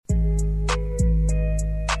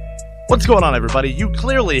What's going on, everybody? You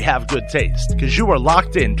clearly have good taste because you are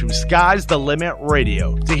locked into Sky's the Limit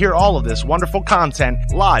Radio. To hear all of this wonderful content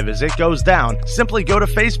live as it goes down, simply go to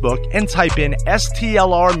Facebook and type in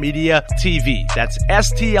STLR Media TV. That's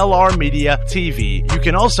STLR Media TV. You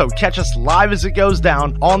can also catch us live as it goes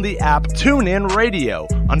down on the app TuneIn Radio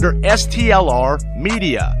under STLR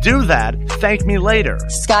Media. Do that. Thank me later.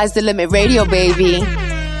 Sky's the Limit Radio, baby.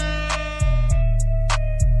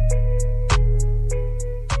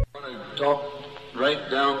 Talk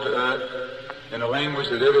right down to earth in a language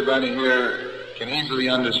that everybody here can easily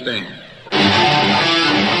understand.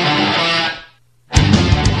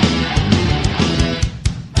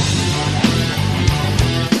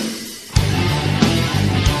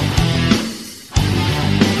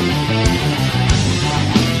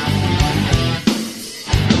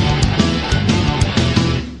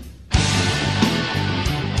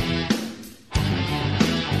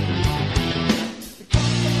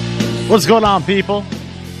 What's going on, people?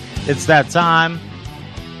 It's that time.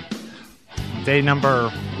 Day number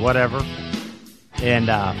whatever. In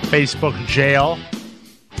Facebook jail.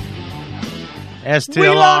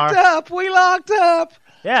 STLR. We locked up.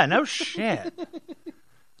 Yeah, no shit.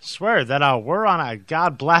 Swear that we're on a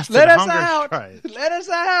God-blasted hunger strike. Let us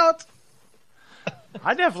out.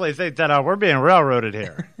 I definitely think that we're being railroaded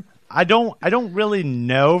here. I don't really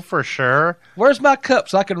know for sure. Where's my cup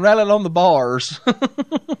so I can rattle it on the bars?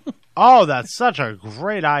 Oh, that's such a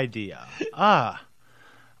great idea. I'm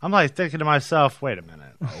like thinking to myself, wait a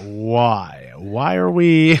minute. Why? Why are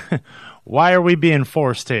we being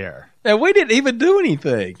forced here? And we didn't even do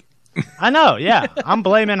anything. I know, yeah. I'm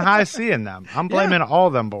blaming High C and them. I'm blaming all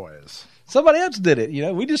them boys. Somebody else did it,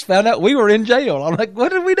 we just found out we were in jail. I'm like,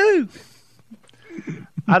 what did we do?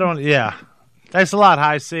 Yeah. Thanks a lot,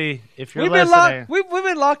 High C. If you're listening. We've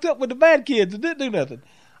been locked up with the bad kids and didn't do nothing.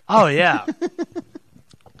 Oh, yeah.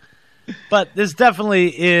 But this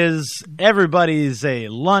definitely is everybody's a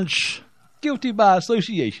lunch. Guilty by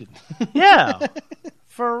association. Yeah,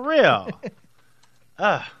 for real.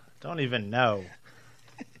 Don't even know.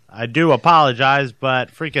 I do apologize,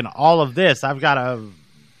 but freaking all of this, I've got to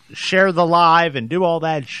share the live and do all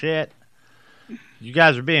that shit. You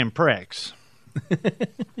guys are being pricks.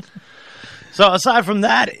 So aside from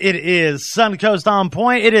that, it is Suncoast On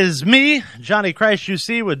Point. It is me, Johnny Christ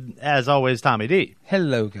UC, with, as always, Tommy D.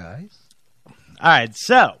 Hello, guys. All right,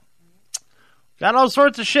 so got all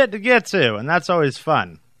sorts of shit to get to, and that's always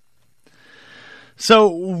fun. So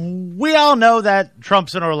we all know that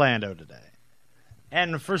Trump's in Orlando today,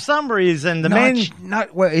 and for some reason,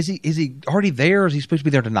 is he already there, or is he supposed to be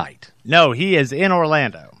there tonight? No, he is in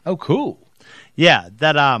Orlando. Oh, cool. Yeah,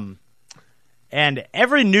 and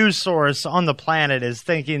every news source on the planet is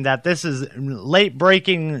thinking that this is late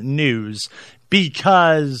breaking news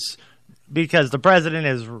because the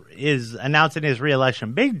president is announcing his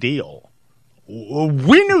reelection. Big deal.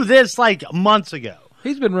 We knew this like months ago.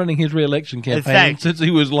 He's been running his reelection campaign since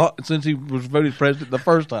he was voted president the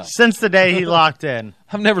first time. Since the day he locked in.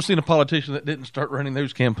 I've never seen a politician that didn't start running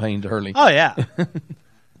those campaigns early. Oh, yeah.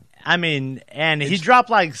 I mean, and he dropped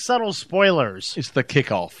like subtle spoilers. It's the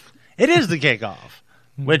kickoff. It is the kickoff,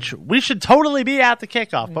 which we should totally be at the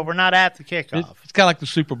kickoff, but we're not at the kickoff. It's kind of like the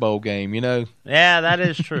Super Bowl game, Yeah, that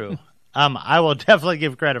is true. I will definitely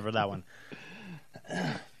give credit for that one.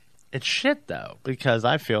 It's shit, though, because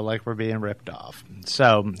I feel like we're being ripped off.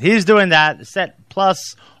 So he's doing that. Set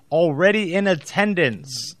Plus already in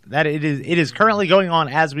attendance. That it is currently going on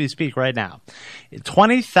as we speak right now.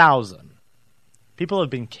 20,000 people have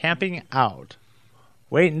been camping out,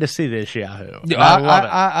 waiting to see this Yahoo.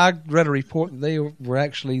 I read a report that they were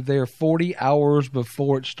actually there 40 hours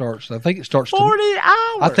before it starts. I think it starts 40 hours?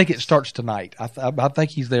 I think it starts tonight. I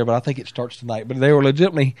think he's there, but I think it starts tonight. But they were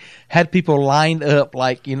legitimately had people lined up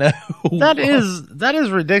like, That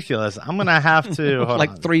is ridiculous. I'm going to have to... hold like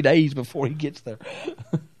on. 3 days before he gets there.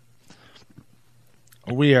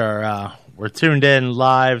 We're tuned in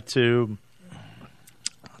live to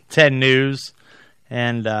 10 News,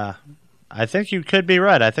 and... I think you could be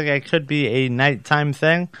right. I think it could be a nighttime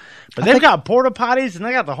thing. But they've got porta potties and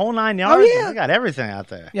they got the whole 9 yards. Oh, yeah. They got everything out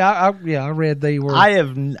there. Yeah, I read they were. I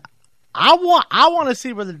want to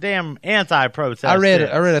see where the damn anti-protest I read is.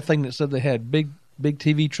 a thing that said they had big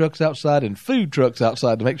TV trucks outside and food trucks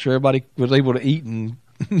outside to make sure everybody was able to eat and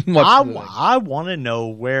watch. I want to know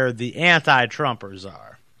where the anti-Trumpers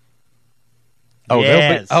are. Oh,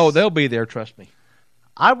 yes. they'll be there. Trust me.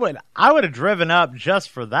 I would have driven up just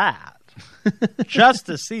for that. Just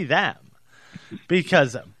to see them,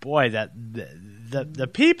 because boy, that the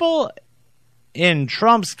people in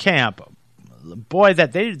Trump's camp, boy,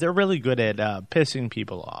 that they're really good at pissing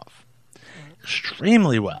people off,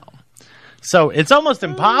 extremely well. So it's almost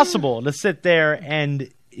impossible to sit there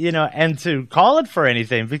and to call it for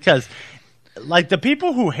anything, because like the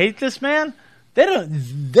people who hate this man, they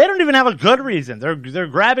don't even have a good reason. They're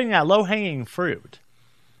grabbing that low-hanging fruit.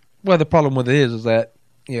 Well, the problem with it is that,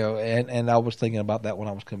 and I was thinking about that when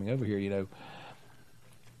I was coming over here,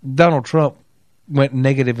 Donald Trump went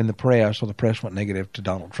negative in the press, or the press went negative to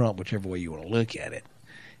Donald Trump, whichever way you want to look at it.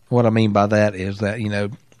 What I mean by that is that,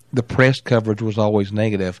 the press coverage was always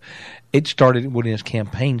negative. It started when his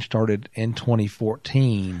campaign started in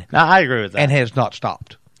 2014. Now, I agree with that. And has not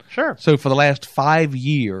stopped. Sure. So for the last 5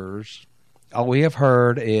 years, all we have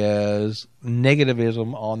heard is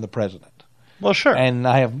negativism on the president. Well, sure. And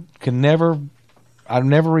I never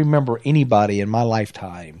remember anybody in my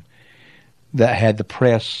lifetime that had the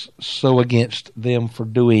press so against them for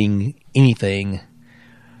doing anything,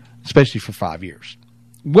 especially for 5 years.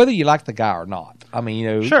 Whether you like the guy or not. I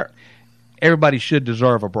mean, sure. Everybody should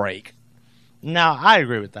deserve a break. Now, I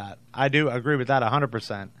agree with that. I do agree with that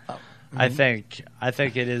 100%. I think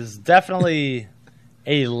it is definitely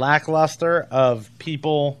a lackluster of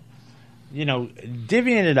people,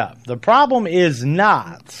 divvying it up. The problem is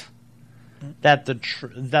not that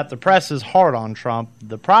the press is hard on Trump.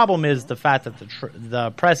 The problem is the fact that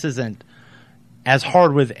the press isn't as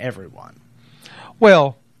hard with everyone.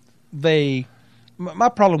 Well, my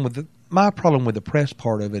problem with the press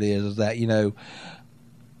part of it is that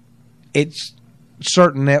it's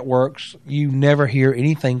certain networks you never hear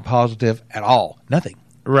anything positive at all, nothing.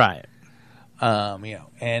 Right.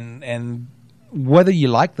 And whether you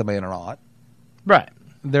like the man or not, right.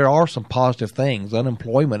 There are some positive things.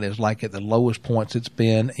 Unemployment is like at the lowest points it's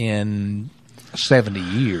been in 70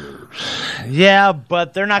 years. Yeah,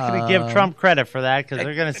 but they're not going to give Trump credit for that, because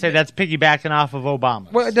they're going to say that's piggybacking off of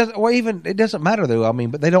Obama. Well, it doesn't matter though. I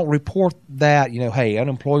mean, but they don't report that. Hey,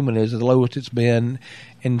 unemployment is the lowest it's been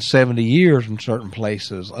in 70 years in certain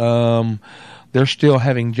places. They're still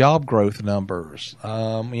having job growth numbers.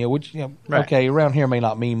 Which right. Okay, around here may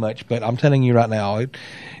not mean much, but I'm telling you right now,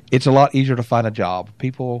 it's a lot easier to find a job.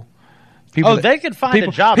 People they could find a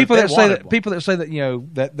job. People that say that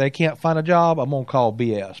that they can't find a job, I'm gonna call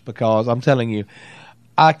BS, because I'm telling you,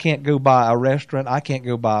 I can't go by a restaurant, I can't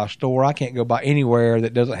go by a store, I can't go by anywhere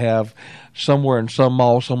that doesn't have somewhere in some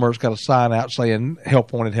mall somewhere it's got a sign out saying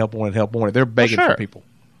help wanted, help wanted, help wanted. They're begging for people.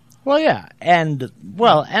 Well, yeah, and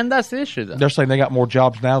that's the issue though. They're saying they got more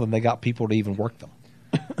jobs now than they got people to even work them.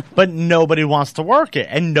 But nobody wants to work it.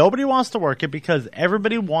 And nobody wants to work it because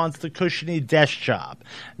everybody wants the cushiony desk job.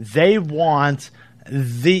 They want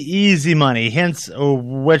the easy money, hence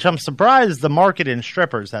which I'm surprised the market in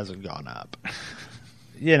strippers hasn't gone up.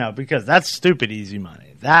 Because that's stupid easy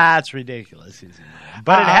money. That's ridiculous easy money.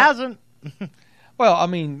 But it hasn't. Well, I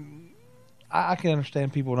mean, I can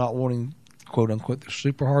understand people not wanting quote-unquote the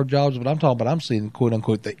super hard jobs, but I'm seeing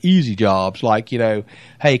quote-unquote the easy jobs, like,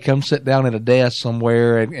 hey, come sit down at a desk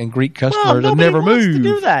somewhere and greet customers and never move. Nobody wants to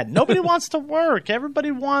do that. Nobody wants to work.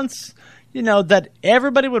 Everybody wants, that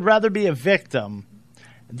everybody would rather be a victim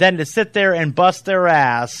than to sit there and bust their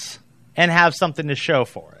ass and have something to show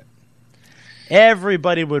for it.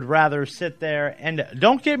 Everybody would rather sit there, and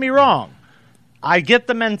don't get me wrong, I get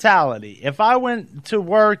the mentality. If I went to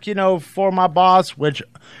work, for my boss, which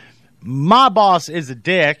my boss is a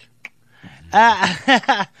dick,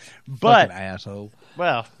 but fucking asshole.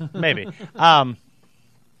 Well, maybe. I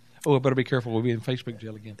better be careful. We'll be in Facebook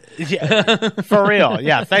jail again. Yeah, for real.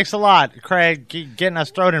 Yeah, thanks a lot, Craig, getting us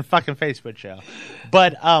thrown in fucking Facebook jail.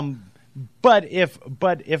 But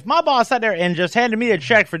if my boss sat there and just handed me a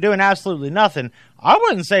check for doing absolutely nothing, I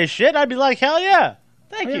wouldn't say shit. I'd be like, hell yeah,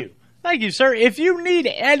 thank you, sir. If you need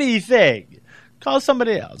anything, call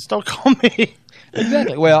somebody else. Don't call me.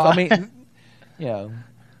 Exactly. Well, I mean,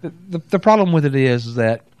 the problem with it is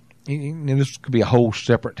that this could be a whole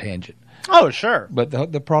separate tangent. Oh, sure. But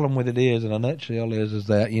the problem with it is, in a nutshell, is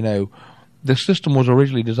that the system was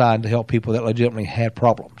originally designed to help people that legitimately had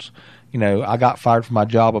problems. I got fired from my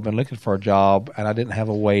job. I've been looking for a job, and I didn't have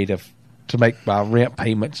a way to make my rent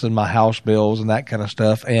payments and my house bills and that kind of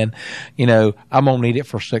stuff. And I'm gonna need it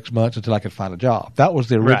for 6 months until I can find a job. That was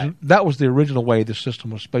the original. Right. That was the original way the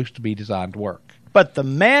system was supposed to be designed to work. But the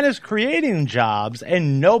man is creating jobs,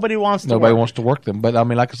 and nobody wants to work them. But I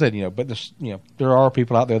mean, like I said, but this, there are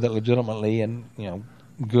people out there that legitimately, and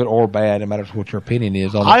good or bad, no matter what your opinion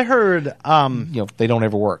is. I heard, they don't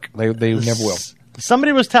ever work. They never will.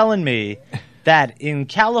 Somebody was telling me that in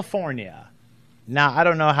California, now I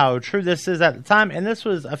don't know how true this is at the time, and this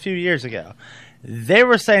was a few years ago, They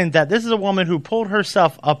were saying that this is a woman who pulled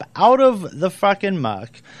herself up out of the fucking muck.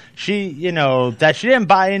 She, that she didn't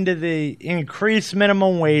buy into the increased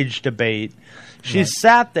minimum wage debate. She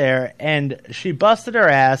sat there and she busted her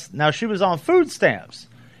ass. Now she was on food stamps.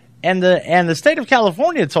 And the state of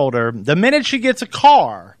California told her the minute she gets a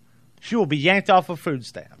car, she will be yanked off of food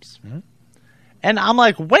stamps. Mm-hmm. And I'm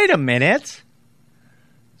like, wait a minute.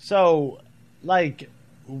 So, like,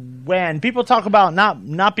 when people talk about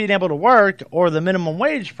not being able to work or the minimum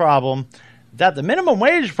wage problem, that the minimum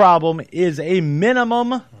wage problem is a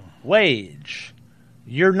minimum wage.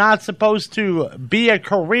 You're not supposed to be a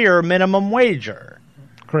career minimum wager.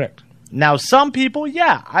 Correct. Now, some people,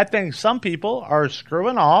 I think some people are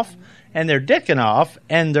screwing off and they're dicking off,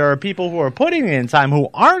 and there are people who are putting in time who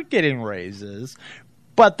aren't getting raises,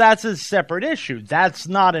 but that's a separate issue. That's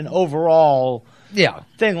not an overall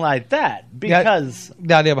thing like that, because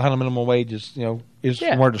the idea behind the minimum wage is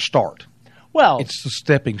where to start. Well, it's the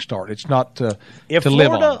stepping start. It's not to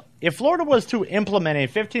live on. If Florida was to implement a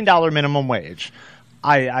 $15 minimum wage,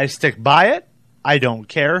 I stick by it. I don't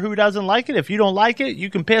care who doesn't like it. If you don't like it, you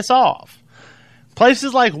can piss off.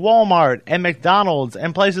 Places like Walmart and McDonald's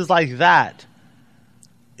and places like that,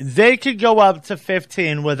 they could go up to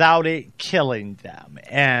 15 without it killing them.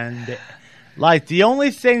 And like the only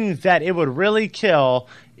thing that it would really kill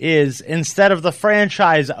is instead of the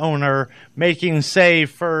franchise owner making, say,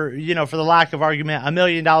 for the lack of argument, $1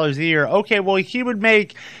 million a year, okay, well, he would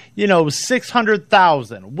make,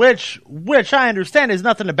 $600,000, which I understand is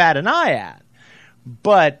nothing to bat an eye at.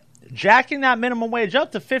 But jacking that minimum wage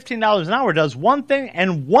up to $15 an hour does one thing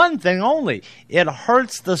and one thing only. It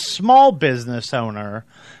hurts the small business owner.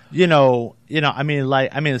 Somebody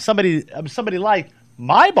like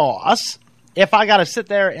my boss. If I got to sit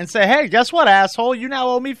there and say, hey, guess what, asshole? You now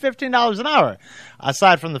owe me $15 an hour.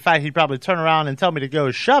 Aside from the fact he'd probably turn around and tell me to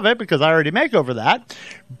go shove it because I already make over that.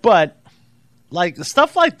 But like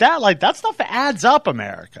stuff like that stuff adds up,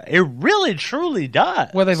 America. It really, truly does.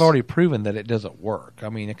 Well, they've already proven that it doesn't work. I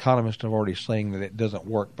mean, economists have already saying that it doesn't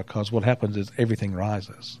work because what happens is everything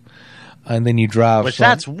rises. And then you drive. Which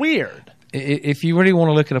that's weird. If you really want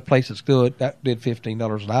to look at a place that's good, that did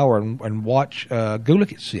 $15 an hour, and watch, go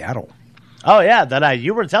look at Seattle. Oh yeah,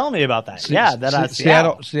 you were telling me about that.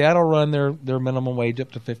 Seattle run their minimum wage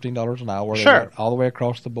up to $15 an hour. Sure, all the way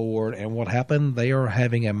across the board. And what happened? They are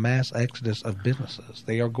having a mass exodus of businesses.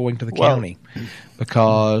 They are going to the county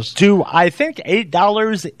because. Do I think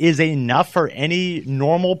 $8 is enough for any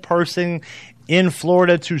normal person in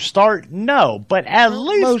Florida to start? No, but at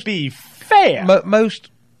least be fair.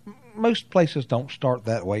 Most places don't start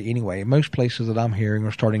that way anyway. Most places that I'm hearing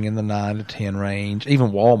are starting in the 9 to 10 range.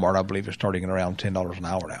 Even Walmart, I believe, is starting at around $10 an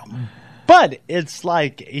hour now. But it's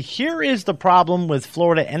like, here is the problem with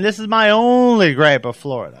Florida, and this is my only gripe of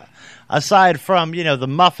Florida, aside from, the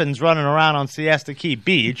muffins running around on Siesta Key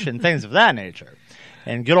Beach and things of that nature,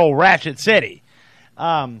 and good old Ratchet City.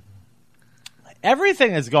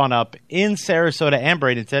 Everything has gone up in Sarasota and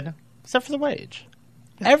Bradenton, except for the wage.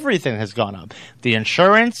 Everything has gone up. The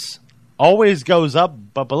insurance always goes up,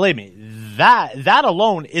 but believe me, that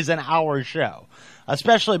alone is an hour show,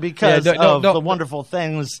 especially because of the wonderful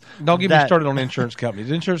things. Don't get me started on insurance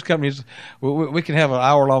companies. Insurance companies, we can have an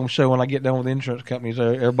hour-long show. When I get done with the insurance companies,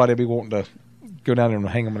 everybody will be wanting to go down there and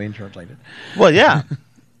hang them an insurance agent. Well, yeah.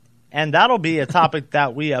 And that'll be a topic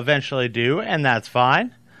that we eventually do, and that's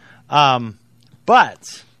fine.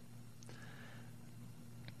 But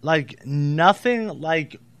like nothing,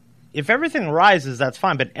 like if everything rises, that's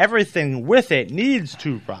fine, but everything with it needs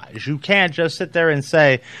to rise. You can't just sit there and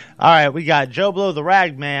say, all right, we got Joe Blow the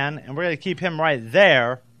Rag Man, and we're going to keep him right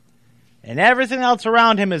there, and everything else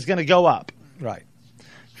around him is going to go up. Right.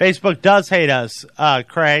 Facebook does hate us,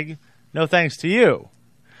 Craig. No thanks to you.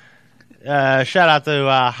 Shout out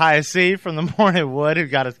to High C from the Morning Wood who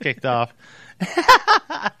got us kicked off.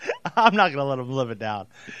 I'm not going to let him live it down.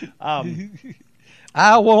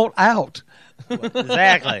 I want out.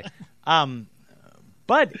 Exactly.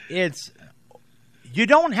 But you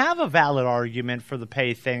don't have a valid argument for the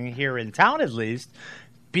pay thing here in town, at least,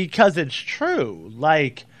 because it's true.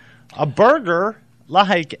 Like a burger,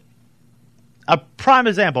 like a prime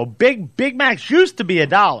example, Big Macs used to be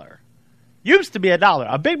 $1. Used to be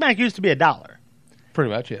 $1. A Big Mac used to be $1. Pretty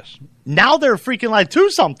much, yes. Now they're freaking like $2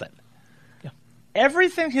 something. Yeah.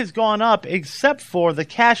 Everything has gone up except for the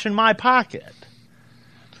cash in my pocket.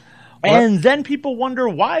 And then people wonder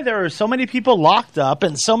why there are so many people locked up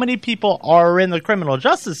and so many people are in the criminal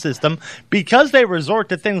justice system because they resort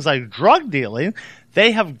to things like drug dealing.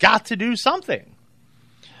 They have got to do something.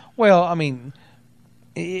 Well, I mean,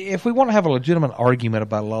 if we want to have a legitimate argument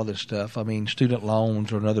about a lot of this stuff, I mean, student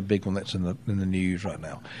loans are another big one that's in the news right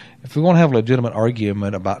now. If we want to have a legitimate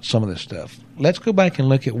argument about some of this stuff, let's go back and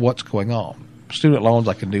look at what's going on. Student loans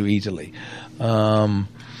I can do easily.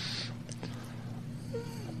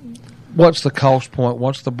 What's the cost point?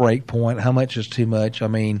 What's the break point? How much is too much? I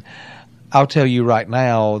mean, I'll tell you right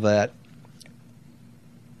now that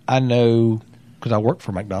I know, because I worked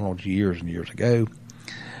for McDonald's years and years ago,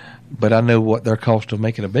 but I know what their cost of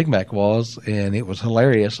making a Big Mac was, and it was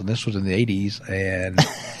hilarious, and this was in the 80s, and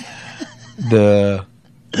the...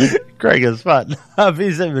 Greg is fun.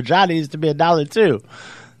 He said vagina used to be $1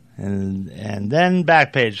 and then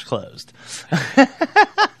Backpage closed.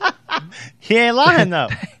 He ain't lying, though.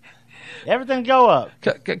 Everything go up.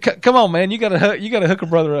 Come on, man! You gotta hook a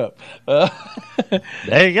brother up.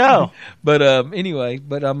 There you go. But anyway,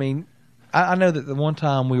 I mean, I know that the one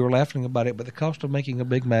time we were laughing about it, but the cost of making a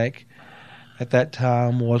Big Mac at that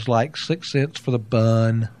time was like 6 cents for the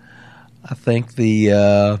bun. I think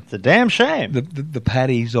it's a damn shame. The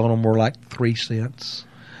patties on them were like 3 cents.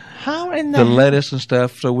 How in the lettuce and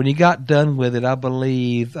stuff? So when you got done with it, I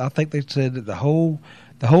think they said that the whole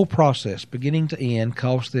process, beginning to end,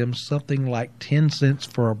 cost them something like 10 cents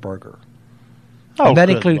for a burger. Oh, and that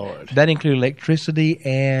Lord. That included electricity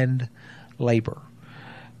and labor.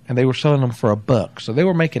 And they were selling them for $1. So they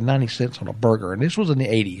were making 90 cents on a burger. And this was in the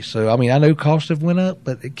 80s. So, I mean, I know costs have went up,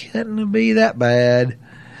 but it couldn't be that bad.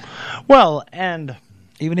 Well, and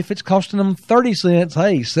even if it's costing them 30 cents,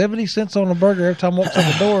 hey, 70 cents on a burger every time I walk through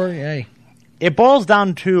the door, hey. It boils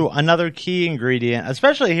down to another key ingredient,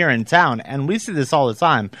 especially here in town, and we see this all the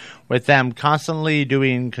time with them constantly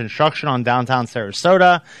doing construction on downtown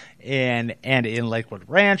Sarasota and in Lakewood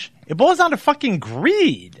Ranch. It boils down to fucking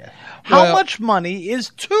greed. How much money is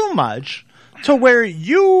too much to where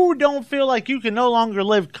you don't feel like you can no longer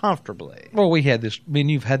live comfortably? Well, we had this. I mean,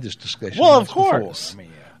 you've had this discussion. Well, of course.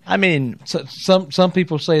 Before. I mean, so, some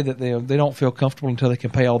people say that they don't feel comfortable until they can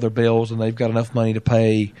pay all their bills and they've got enough money to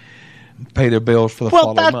pay their bills for the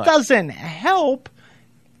following month. Well, that doesn't help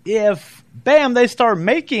if, bam, they start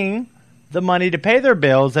making the money to pay their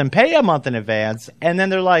bills and pay a month in advance, and then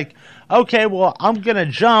they're like, okay, well, I'm going to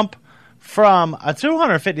jump from a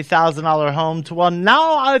 $250,000 home to, well,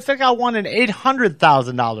 now I think I want an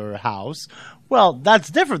 $800,000 house. Well, that's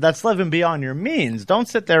different. That's living beyond your means. Don't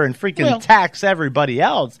sit there and freaking tax everybody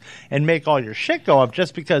else and make all your shit go up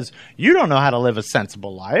just because you don't know how to live a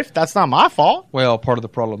sensible life. That's not my fault. Well, part of the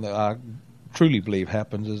problem that I truly believe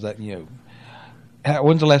happens is that,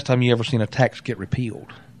 when's the last time you ever seen a tax get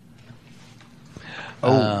repealed?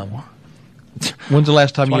 When's the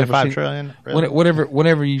last time you ever seen trillion? Really?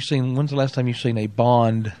 Whenever you've seen, when's the last time you've seen a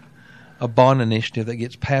bond initiative that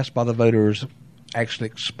gets passed by the voters actually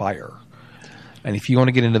expire? And if you want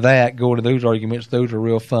to get into that, go into those arguments. Those are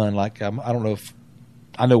real fun. Like I don't know if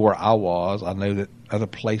I know where I was. I know that other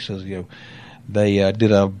places, they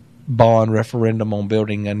did a bond referendum on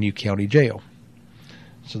building a new county jail.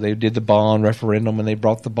 So they did the bond referendum and they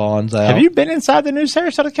brought the bonds out. Have you been inside the new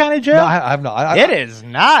Sarasota County Jail? No, I have not. It is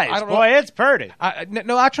nice, boy. It's pretty.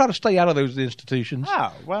 No, I try to stay out of those institutions.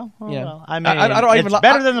 Oh well, yeah. Well, I mean, I don't even it's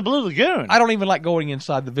better than the Blue Lagoon. I don't even like going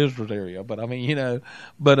inside the visitors area, but I mean, yeah,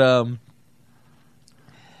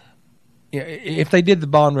 if they did the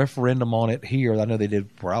bond referendum on it here, I know they did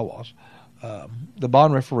where I was. The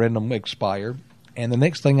bond referendum expired, and the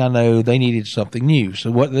next thing I know, they needed something new. So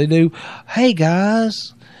what did they do? Hey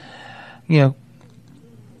guys,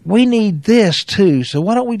 we need this too. So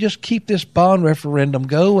why don't we just keep this bond referendum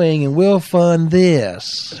going, and we'll fund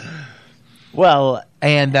this? Well,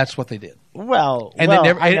 and that's what they did. Well, and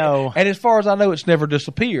I know. And as far as I know, it's never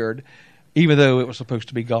disappeared, even though it was supposed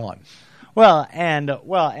to be gone. Well, and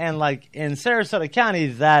like in Sarasota County,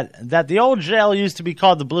 that the old jail used to be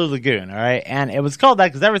called the Blue Lagoon, all right? And it was called that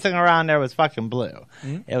because everything around there was fucking blue.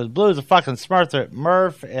 Mm-hmm. It was blue as a fucking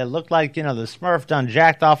Smurf. It looked like, the Smurf done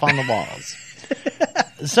jacked off on the walls.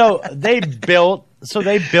 So they built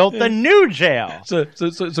the new jail. So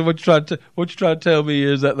what you trying to tell me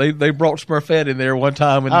is that they brought Smurfette in there one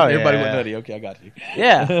time and everybody went nutty. Okay, I got you.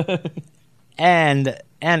 Yeah.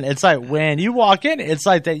 And it's like when you walk in, it's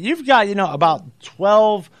like that you've got, about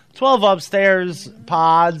 12 upstairs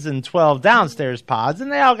pods and 12 downstairs pods,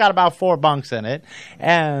 and they all got about 4 bunks in it.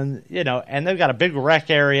 And, and they've got a big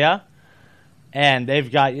rec area, and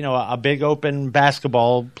they've got, a big open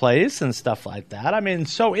basketball place and stuff like that. I mean,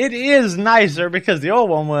 so it is nicer because the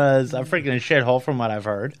old one was a freaking shithole from what I've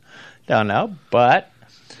heard. Don't know. But,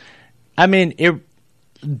 I mean,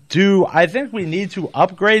 do I think we need to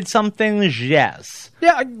upgrade some things? Yes.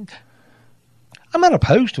 Yeah, I'm not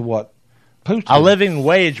opposed to what opposed to a living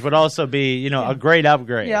wage would also be, a great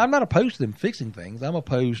upgrade. Yeah, I'm not opposed to them fixing things. I'm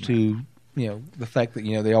opposed to, the fact that,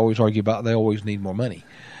 they always argue about they always need more money.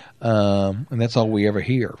 And that's all we ever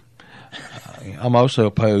hear. I'm also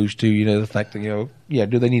opposed to, the fact that,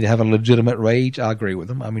 do they need to have a legitimate wage? I agree with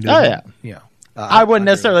them. I mean, I wouldn't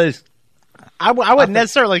necessarily. I wouldn't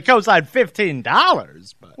necessarily co-sign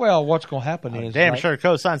 $15, but what's going to happen is damn sure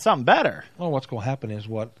co-sign something better. Well, what's going to happen is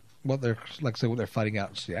what they're what they're fighting out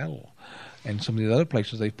in Seattle, and some of the other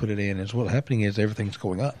places they've put it in is what's happening is everything's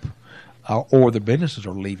going up, or the businesses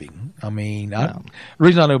are leaving. I mean, the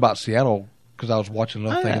reason I know about Seattle because I was watching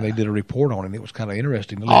another thing and they did a report on it. And it was kind of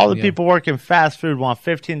interesting. All the people working fast food want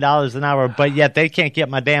 $15 an hour, but yet they can't get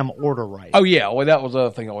my damn order right. Oh yeah, well that was the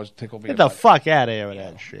other thing that always tickled me. Get the fuck out of here with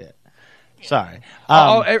that shit. Sorry.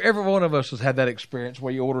 Every one of us has had that experience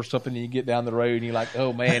where you order something and you get down the road and you're like,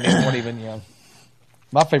 oh man, it won't even,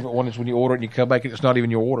 My favorite one is when you order it and you come back and it's not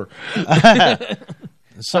even your order.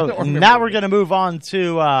 So now we're going to move on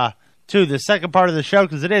to the second part of the show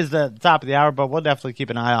because it is the top of the hour, but we'll definitely keep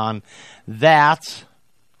an eye on that.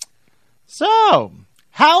 So,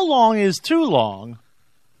 how long is too long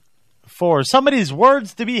for somebody's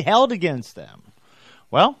words to be held against them?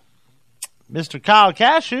 Well, Mr. Kyle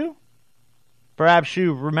Cashew, perhaps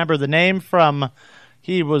you remember the name from,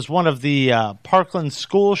 he was one of the Parkland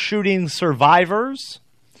school shooting survivors.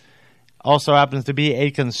 Also happens to be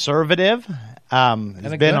a conservative. And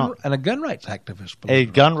a gun rights activist. A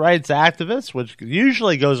gun rights activist, which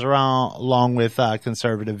usually goes around along with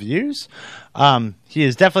conservative views. He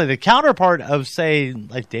is definitely the counterpart of, say,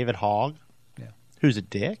 like David Hogg, who's a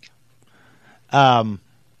dick.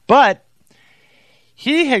 But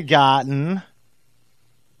he had gotten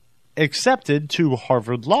accepted to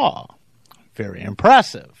Harvard Law. Very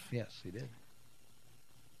impressive. Yes, he did.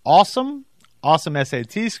 Awesome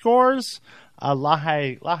SAT scores.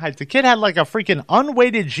 The kid had like a freaking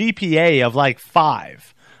unweighted GPA of like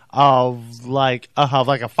 5, of like a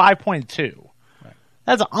 5.2. Right.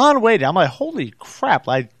 That's unweighted. I'm like, holy crap!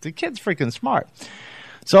 Like the kid's freaking smart.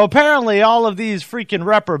 So apparently, all of these freaking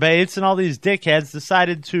reprobates and all these dickheads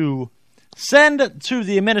decided to send to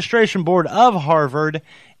the administration board of Harvard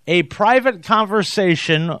a private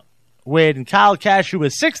conversation when Kyle Cashew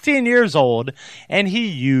was 16 years old, and he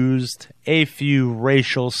used a few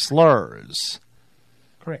racial slurs.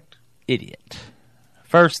 Correct. Idiot.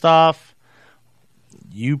 First off,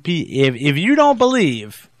 if you don't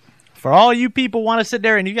believe, for all you people want to sit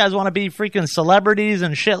there and you guys want to be freaking celebrities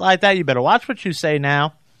and shit like that, you better watch what you say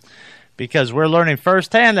now, because we're learning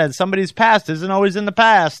firsthand that somebody's past isn't always in the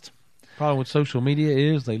past. Problem with social media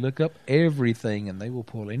is they look up everything and they will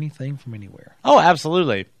pull anything from anywhere. Oh,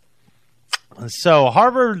 absolutely. So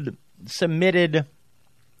Harvard submitted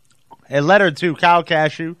a letter to Kyle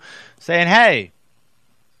Cashew saying, hey,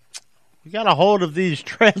 we got a hold of these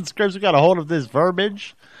transcripts, we got a hold of this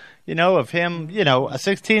verbiage, of him, a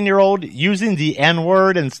 16-year-old using the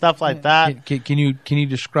N-word and stuff like that. Can you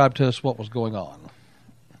describe to us what was going on?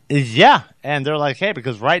 Yeah, and they're like, hey,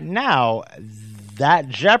 because right now that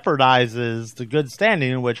jeopardizes the good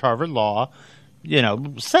standing in which Harvard Law,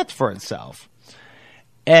 sets for itself.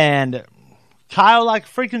 And Kyle, like a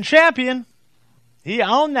freaking champion, he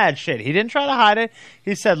owned that shit. He didn't try to hide it.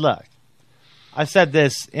 He said, look, I said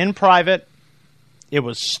this in private. It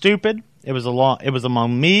was stupid. It was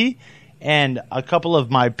among me and a couple of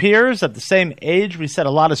my peers at the same age. We said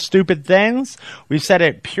a lot of stupid things. We said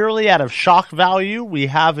it purely out of shock value. We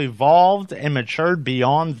have evolved and matured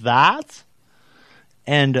beyond that.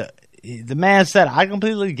 And the man said, I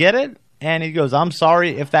completely get it. And he goes, I'm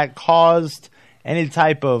sorry if that caused any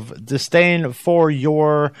type of disdain for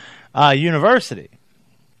your university.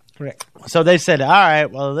 Correct. So they said, all right,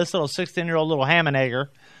 well, this little 16-year-old little ham and egger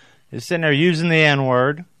is sitting there using the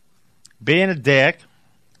N-word, being a dick.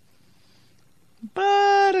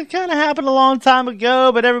 But it kind of happened a long time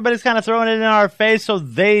ago, but everybody's kind of throwing it in our face, so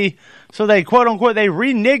they quote-unquote, they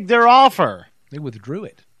reneged their offer. They withdrew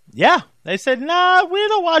it. Yeah. They said, nah, we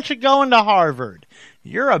don't want you going to Harvard.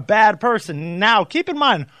 You're a bad person. Now, keep in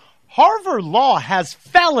mind, Harvard Law has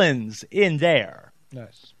felons in there.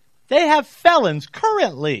 Nice. They have felons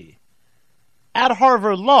currently at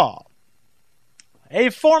Harvard Law.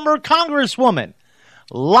 A former congresswoman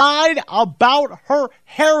lied about her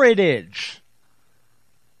heritage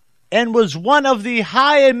and was one of the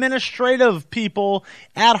high administrative people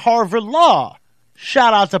at Harvard Law.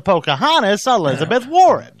 Shout out to Pocahontas, Elizabeth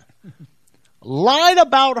Warren. Lied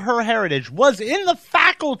about her heritage, was in the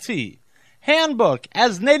faculty handbook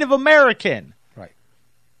as Native American. Right.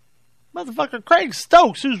 Motherfucker Craig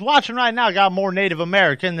Stokes, who's watching right now, got more Native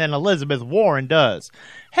American than Elizabeth Warren does.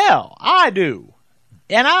 Hell, I do.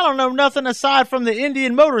 And I don't know nothing aside from the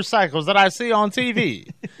Indian motorcycles that I see on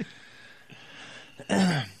TV.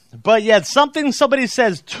 But yet something somebody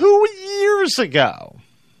says 2 years ago.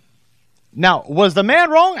 Now, was the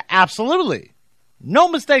man wrong? Absolutely. No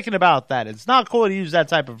mistaking about that. It's not cool to use that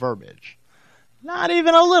type of verbiage. Not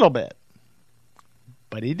even a little bit.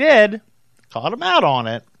 But he did. Called him out on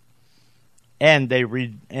it. And they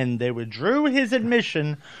withdrew his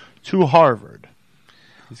admission to Harvard.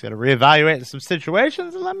 He's got to reevaluate some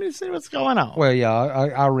situations and let me see what's going on. Well, yeah,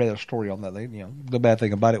 I read a story on that. The bad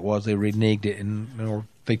thing about it was they reneged it or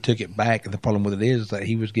they took it back. And the problem with it is that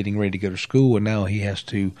he was getting ready to go to school, and now he has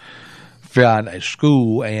to find a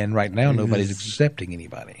school, and right now nobody's accepting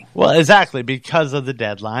anybody. Well, exactly, because of the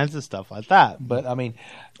deadlines and stuff like that. But, I mean...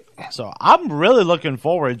 So I'm really looking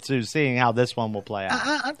forward to seeing how this one will play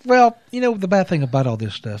out. Well, the bad thing about all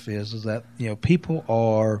this stuff is that, people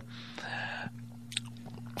are...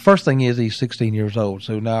 First thing is he's 16 years old.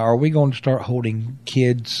 So now are we going to start holding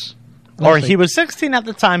kids? Or he was 16 at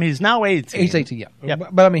the time. He's now 18. He's 18, yeah. Yep.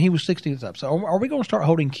 But I mean, he was 16 at the time. So are we going to start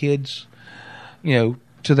holding kids, to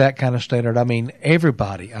that kind of standard? I mean,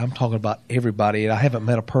 everybody. I'm talking about everybody. And I haven't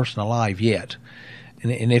met a person alive yet.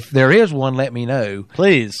 And if there is one, let me know.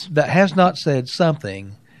 Please. That has not said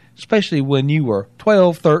something, especially when you were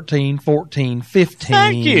 12, 13, 14, 15.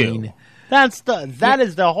 Thank you. That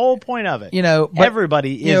is the whole point of it. But,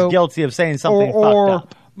 everybody is guilty of saying something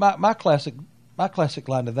fucked up. My classic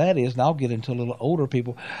line to that is, and I'll get into a little older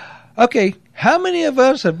people. Okay, how many of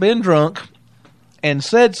us have been drunk and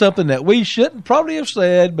said something that we shouldn't probably have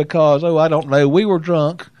said because, I don't know, we were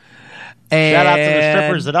drunk. And, shout out to the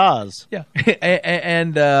strippers at Oz. Yeah.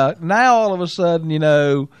 and now all of a sudden,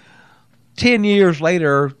 10 years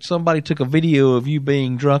later, somebody took a video of you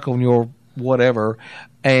being drunk on your whatever,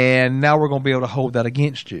 and now we're going to be able to hold that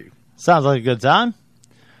against you. Sounds like a good time.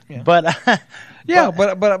 Yeah. But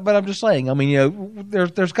but I'm just saying, I mean,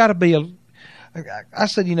 there's got to be I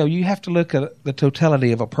said, you have to look at the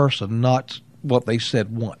totality of a person, not what they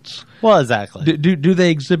said once. Well, exactly. Do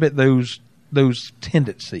they exhibit those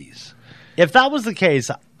tendencies? If that was the case,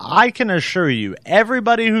 I can assure you,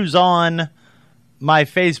 everybody who's on my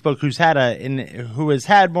Facebook who has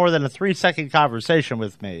had more than a 3-second conversation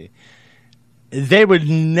with me, they would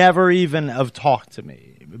never even have talked to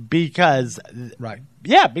me because, right?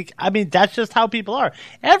 Yeah, I mean that's just how people are.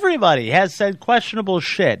 Everybody has said questionable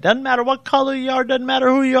shit. Doesn't matter what color you are, doesn't matter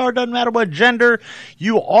who you are, doesn't matter what gender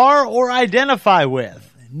you are or identify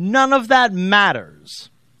with. None of that matters.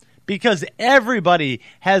 Because everybody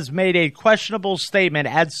has made a questionable statement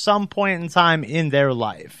at some point in time in their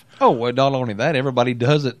life. Oh, well, not only that, everybody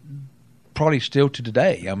does it probably still to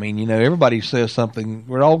today. I mean, everybody says something.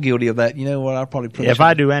 We're all guilty of that. You know what? If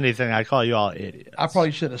I do anything, I call you all idiots. I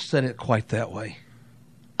probably should have said it quite that way.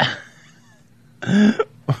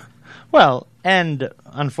 Well, and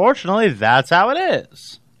unfortunately, that's how it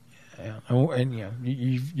is. Yeah. And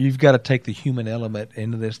you've got to take the human element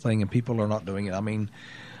into this thing, and people are not doing it. I mean,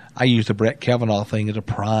 I use the Brett Kavanaugh thing as a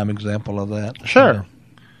prime example of that. Sure.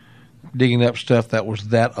 Digging up stuff that was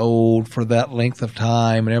that old for that length of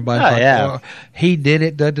time, and everybody's well, he did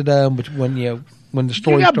it, but when the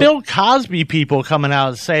story... You got Bill Cosby people coming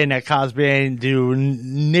out saying that Cosby ain't do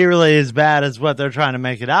nearly as bad as what they're trying to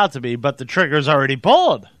make it out to be, but the trigger's already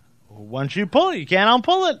pulled. Once you pull it, you can't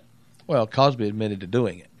unpull it. Well, Cosby admitted to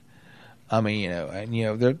doing it. I mean,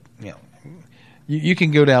 you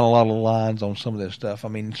can go down a lot of lines on some of this stuff. I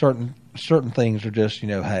mean, certain things are just,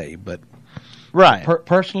 hey, but right.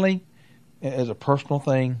 Personally, as a personal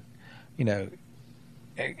thing,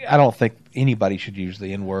 I don't think anybody should use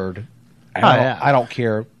the N-word. I don't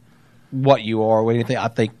care what you are or anything. I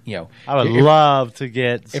think, I would love to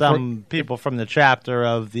get some people from the chapter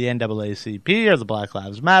of the NAACP or the Black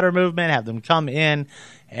Lives Matter movement, have them come in,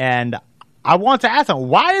 and I want to ask them,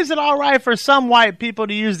 why is it all right for some white people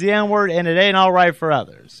to use the N-word and it ain't all right for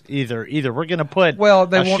others? Either we're going to put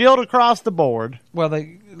shield across the board. Well,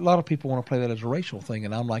 a lot of people want to play that as a racial thing,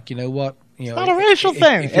 and I'm like, you know what? It's not a racial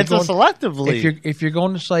thing. It's a selective lead. If you're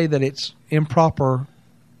going to say that it's improper,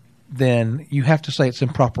 then you have to say it's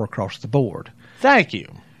improper across the board. Thank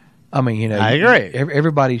you. I mean, I agree.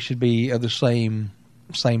 Everybody should be of the same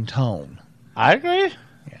tone. I agree.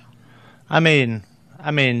 Yeah. I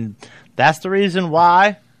mean, that's the reason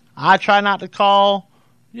why I try not to call,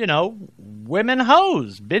 women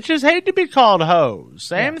hoes. Bitches hate to be called hoes.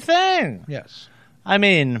 Same thing. Yes. I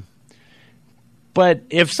mean, but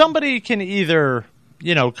if somebody can either,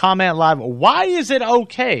 comment live, why is it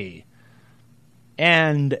okay?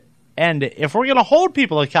 And if we're going to hold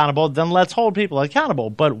people accountable, then let's hold people accountable.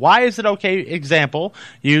 But why is it okay, example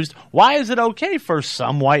used, why is it okay for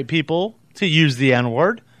some white people to use the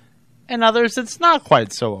N-word, and others it's not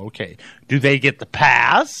quite so okay. Do they get the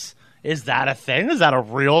pass? Is that a thing? Is that a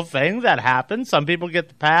real thing that happens? Some people get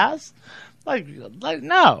the pass? Like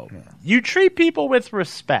no. You treat people with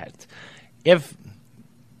respect. If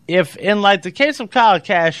in like the case of Kyle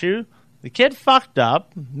Cashew, the kid fucked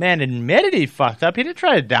up, man admitted he fucked up, he didn't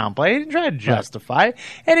try to downplay, he didn't try to justify it,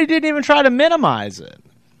 and he didn't even try to minimize it.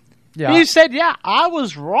 Yeah. He said, yeah, I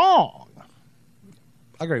was wrong.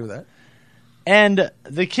 I agree with that. And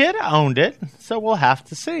the kid owned it, so we'll have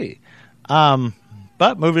to see.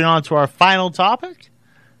 But moving on to our final topic,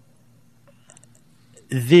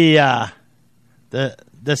 the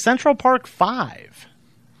Central Park 5.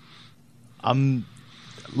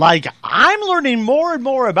 Like, I'm learning more and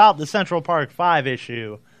more about the Central Park 5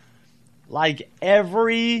 issue. Like,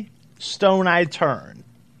 every stone I turn,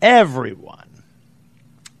 everyone.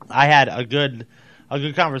 I had a good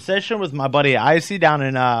conversation with my buddy Icy down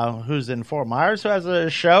in who's in Fort Myers, who has a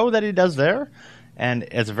show that he does there, and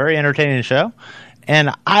it's a very entertaining show.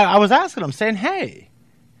 And I was asking him, saying, "Hey,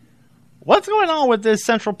 what's going on with this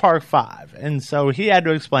Central Park 5?" And so he had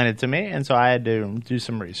to explain it to me, and so I had to do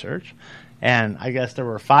some research. And I guess there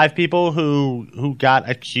were 5 people who got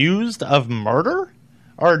accused of murder,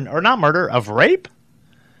 or not murder, of rape,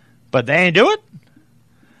 but they ain't do it.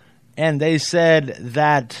 And they said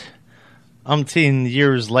that umpteen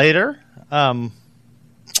years later,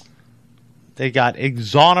 they got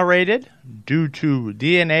exonerated due to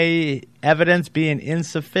DNA evidence being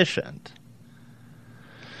insufficient.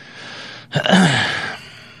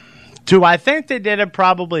 Do I think they did it?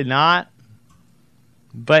 Probably not.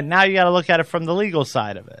 But now you got to look at it from the legal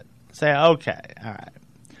side of it. Say, okay, all right.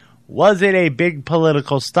 Was it a big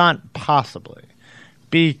political stunt? Possibly.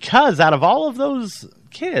 Because out of all of those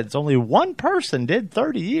kids, only one person did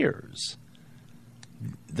 30 years.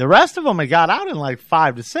 The rest of them had got out in like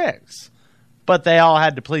 5 to 6. But they all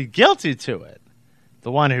had to plead guilty to it.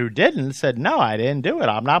 The one who didn't said, no, I didn't do it.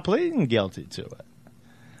 I'm not pleading guilty to it.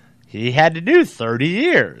 He had to do 30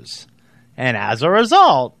 years. And as a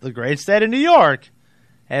result, the great state of New York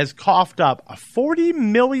has coughed up $40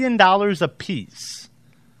 million apiece.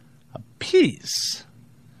 A piece.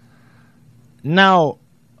 Now,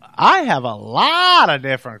 I have a lot of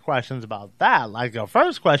different questions about that. Like, the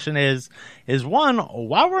first question is one,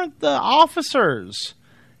 why weren't the officers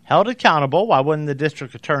held accountable? Why wasn't the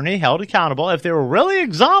district attorney held accountable? If they were really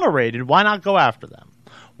exonerated, why not go after them?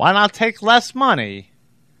 Why not take less money?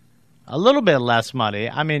 A little bit less money.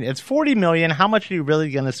 I mean, it's $40 million. How much are you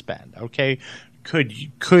really going to spend? Okay. Could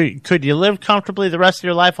you live comfortably the rest of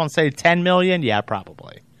your life on, say, $10 million? Yeah,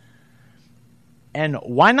 probably. And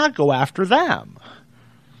why not go after them?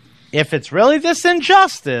 If it's really this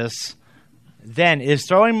injustice, then is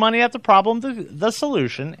throwing money at the problem the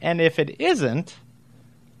solution? And if it isn't,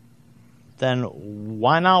 then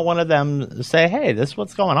why not one of them say, hey, this is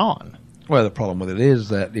what's going on? Well, the problem with it is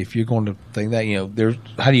that if you're going to think that,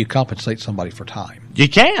 how do you compensate somebody for time? You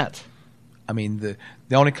can't. I mean, the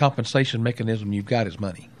only compensation mechanism you've got is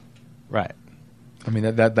money. Right. I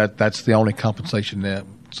mean, that's the only compensation.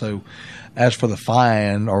 So as for the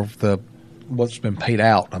fine or what's been paid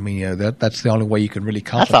out, I mean, that's the only way you can really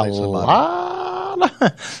compensate somebody.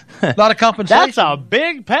 A lot of compensation. That's a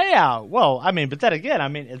big payout. Well, I mean, but then again, I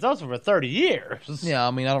mean, it's also for 30 years. Yeah,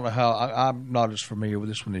 I mean, I don't know how. I'm not as familiar with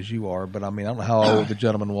this one as you are, but I mean, I don't know how old the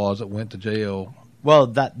gentleman was that went to jail. Well,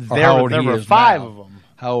 there were 5 of them.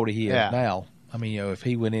 How old he is now. I mean, if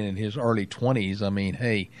he went in his early 20s, I mean,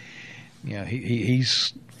 hey,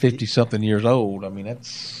 he's 50-something years old. I mean,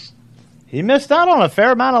 that's... He missed out on a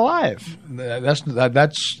fair amount of life. That's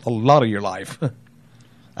a lot of your life.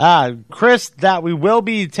 Chris, that we will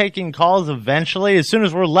be taking calls eventually as soon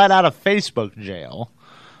as we're let out of Facebook jail.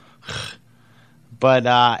 But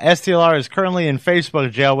STLR is currently in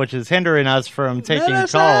Facebook jail, which is hindering us from taking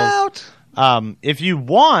calls. Out. If you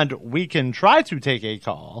want, we can try to take a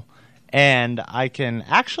call, and I can take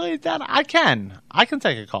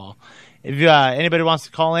a call. If anybody wants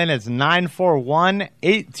to call in, it's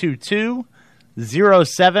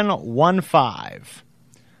 941-822-0715.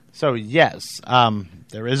 So yes,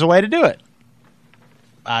 there is a way to do it.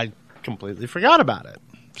 I completely forgot about it.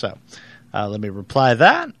 So let me reply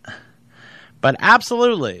that. But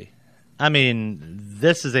absolutely, I mean,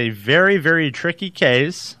 this is a very, very tricky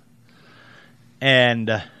case.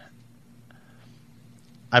 And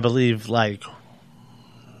I believe, like,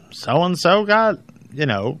 so-and-so got,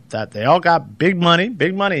 that they all got big money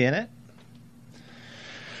in it.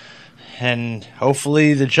 And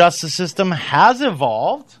hopefully the justice system has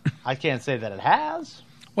evolved. I can't say that it has.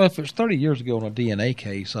 Well, if it's 30 years ago on a DNA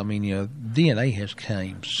case, I mean, DNA has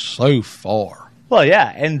came so far. Well,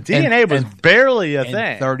 yeah, and DNA was barely a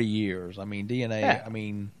thing. 30 years. I mean, DNA. Yeah. I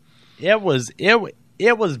mean, it was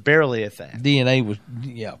barely a thing. DNA was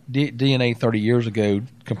DNA 30 years ago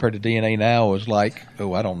compared to DNA now is like,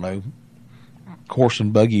 oh, I don't know, horse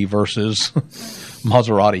and buggy versus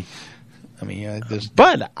Maserati. I mean,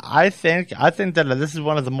 but I think that this is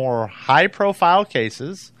one of the more high-profile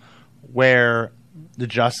cases where the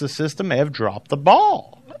justice system may have dropped the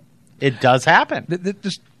ball. It does happen.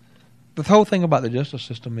 The whole thing about the justice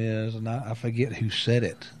system is, and I forget who said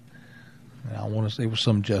it. And I want to say it was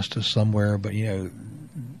some justice somewhere, but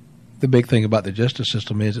the big thing about the justice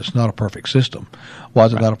system is it's not a perfect system. Why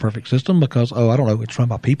is it not a perfect system? Because I don't know, it's run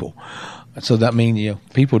by people. So that means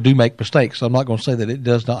people do make mistakes. So I'm not going to say that it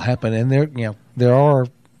does not happen. And there are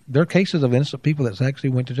cases of innocent people that actually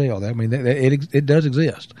went to jail. I mean, it does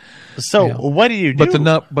exist. So what do you do?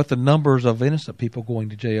 But the numbers of innocent people going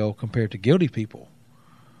to jail compared to guilty people,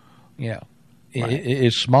 it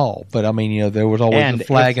is small. But I mean, there was always a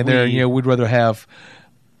flag in there. We'd rather have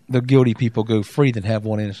the guilty people go free than have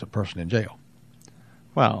one innocent person in jail.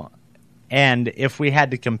 Well, and if we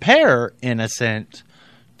had to compare innocent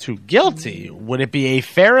to guilty, would it be a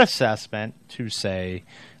fair assessment to say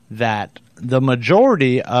that the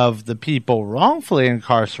majority of the people wrongfully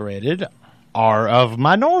incarcerated are of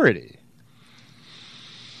minority?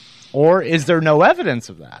 Or is there no evidence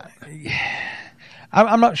of that?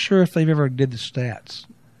 I'm not sure if they've ever did the stats.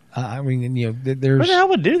 I mean, there's... Who the hell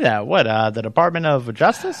would do that? What, the Department of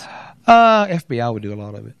Justice? FBI would do a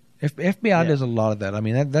lot of it. FBI does a lot of that. I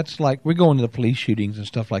mean, that's like, we go into the police shootings and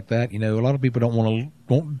stuff like that. A lot of people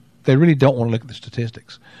they really don't want to look at the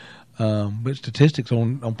statistics. But statistics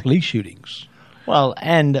on police shootings. Well,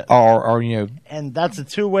 and and that's a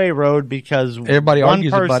two-way road because everybody one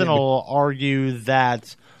person will argue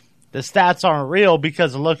that the stats aren't real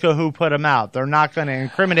because look at who put them out. They're not going to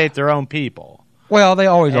incriminate their own people. Well, they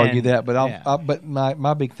always argue that, but but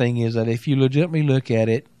my big thing is that if you legitimately look at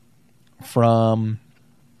it from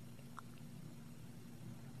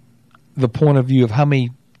the point of view of how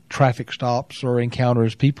many traffic stops or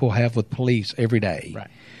encounters people have with police every day, right,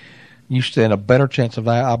 you stand a better chance of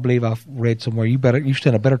that. I believe I've read somewhere you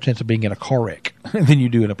stand a better chance of being in a car wreck than you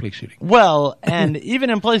do in a police shooting. Well, and even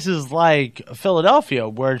in places like Philadelphia,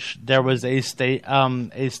 where there was a study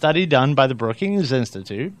done by the Brookings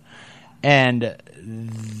Institute, and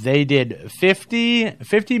they did 50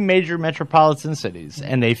 major metropolitan cities,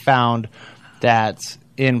 and they found that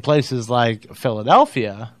in places like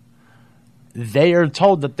Philadelphia, they are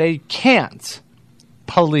told that they can't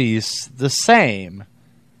police the same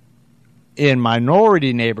in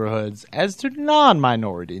minority neighborhoods as to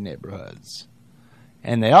non-minority neighborhoods.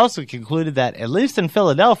 And they also concluded that, at least in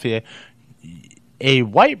Philadelphia, a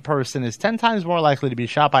white person is 10 times more likely to be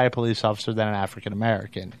shot by a police officer than an African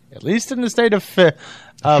American, at least in the state of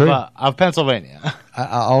Pennsylvania. I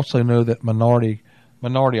also know that minority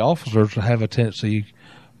officers have a tendency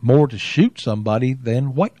more to shoot somebody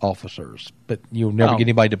than white officers, but you'll never get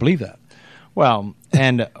anybody to believe that. Well,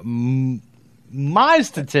 and my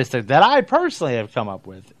statistic that I personally have come up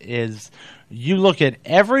with is you look at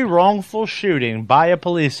every wrongful shooting by a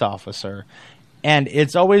police officer, and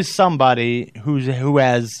it's always somebody who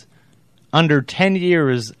has under 10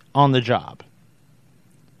 years on the job.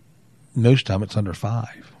 Most time it's under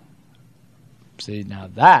 5. See, now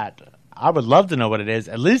that, I would love to know what it is,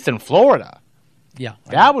 at least in Florida. Yeah.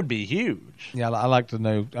 That would be huge. Yeah, I like to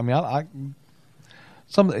know. I mean,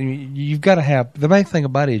 you've got to have, the main thing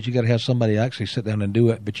about it is you got to have somebody actually sit down and do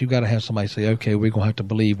it, but you've got to have somebody say, okay, we're going to have to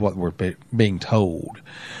believe what we're being told,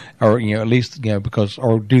 or at least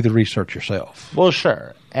or do the research yourself. Well,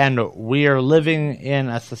 sure, and we are living in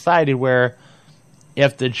a society where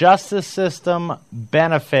if the justice system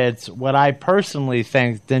benefits what I personally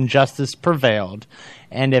think, then justice prevailed,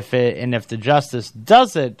 and if the justice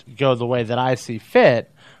doesn't go the way that I see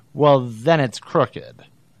fit, well, then it's crooked.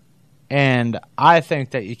 And I think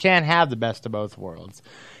that you can't have the best of both worlds.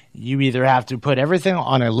 You either have to put everything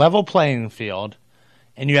on a level playing field,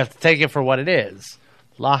 and you have to take it for what it is.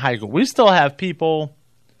 We still have people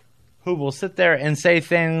who will sit there and say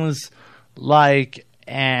things like,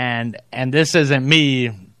 and this isn't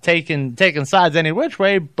me taking sides any which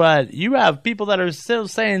way, but you have people that are still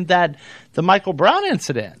saying that the Michael Brown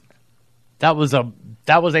incident, that was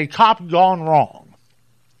a cop gone wrong.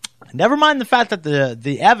 Never mind the fact that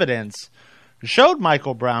the evidence showed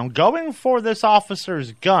Michael Brown going for this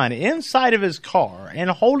officer's gun inside of his car and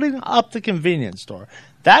holding up the convenience store.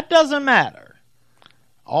 That doesn't matter.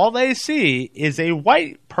 All they see is a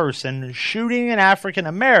white person shooting an African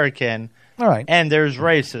American, and there's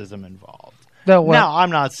racism involved. Now,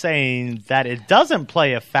 I'm not saying that it doesn't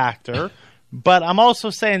play a factor, But I'm also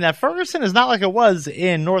saying that Ferguson is not like it was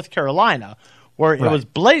in North Carolina, where it was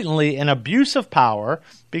blatantly an abuse of power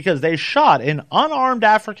because they shot an unarmed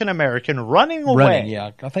African American running away.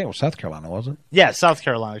 Yeah, I think it was South Carolina, wasn't it? Yes, South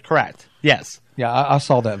Carolina, correct. Yes. Yeah, I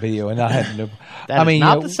saw that video, and I had to. That is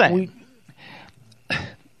not the same.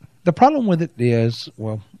 The problem with it is,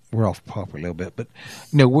 well, we're off topic a little bit, but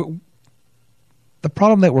the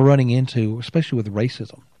problem that we're running into, especially with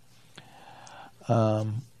racism,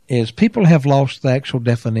 is people have lost the actual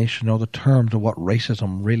definition or the terms of what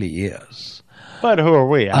racism really is. But who are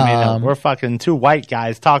we? I mean, we're fucking two white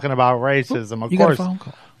guys talking about racism. Of course, got a phone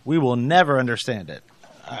call. We will never understand it.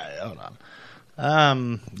 All right, hold on.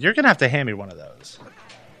 You're going to have to hand me one of those.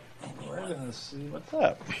 We're going to see what's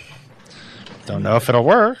up. Don't know if it'll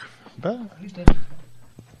work, but...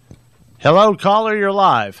 Hello, caller, you're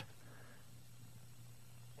live.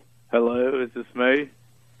 Hello, is this me?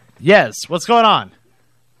 Yes, what's going on?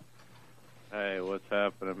 Hey, what's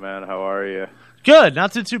happening, man? How are you? Good,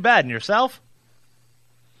 not too bad. And yourself?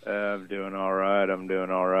 I'm doing all right.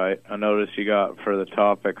 I noticed you got for the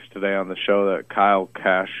topics today on the show that Kyle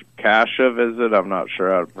Kashuv, is it? I'm not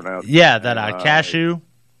sure how to pronounce it. Yeah, that Kashuv.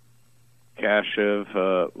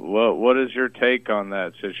 Kashuv. What is your take on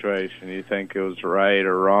that situation? You think it was right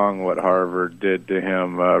or wrong what Harvard did to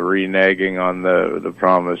him, reneging on the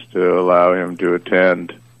promise to allow him to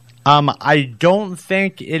attend? I don't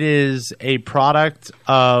think it is a product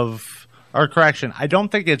of, or correction, I don't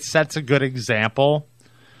think it sets a good example,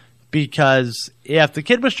 because if the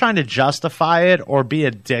kid was trying to justify it or be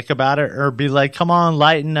a dick about it or be like, come on,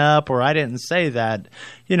 lighten up, or I didn't say that,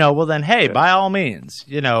 well then, hey, by all means,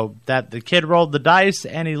 that the kid rolled the dice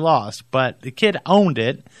and he lost, but the kid owned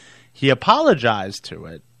it. He apologized to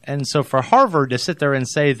it. And so for Harvard to sit there and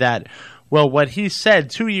say that, well, what he said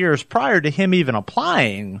 2 years prior to him even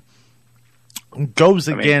applying goes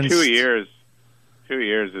against 2 years. 2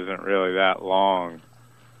 years isn't really that long.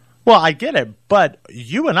 Well, I get it, but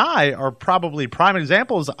you and I are probably prime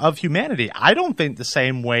examples of humanity. I don't think the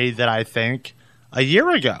same way that I think a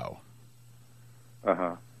year ago.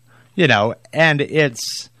 Uh-huh. And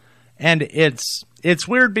it's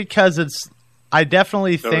weird because I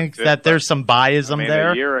definitely think that there's some biasm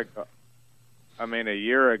there. A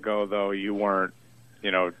year ago, though, you weren't,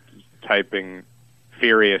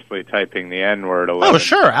 furiously typing the N-word 11 Oh,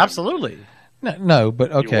 sure, times. Absolutely. No,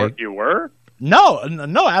 but okay. You were? No,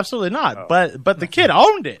 absolutely not. Oh. But the kid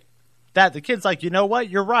owned it. That the kid's like, you know what?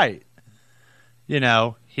 You're right. He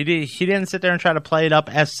didn't sit there and try to play it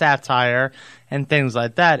up as satire and things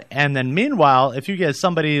like that. And then meanwhile, if you get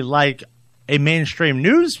somebody like a mainstream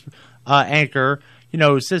news anchor,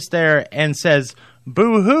 who sits there and says,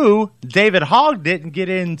 boo-hoo, David Hogg didn't get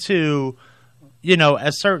into,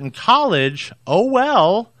 a certain college. Oh,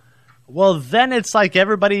 well, then it's like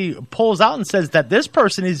everybody pulls out and says that this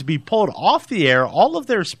person needs to be pulled off the air. All of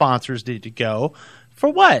their sponsors need to go. For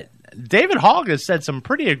what? David Hogg has said some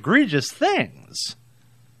pretty egregious things.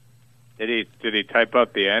 Did he type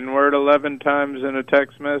up the N-word 11 times in a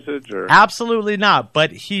text message? Or? Absolutely not.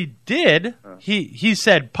 But he did. He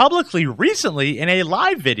said publicly recently in a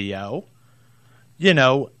live video,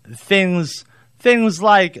 things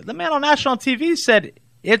like the man on national TV said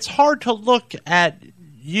it's hard to look at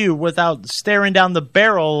you without staring down the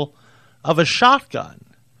barrel of a shotgun.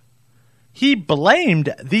 He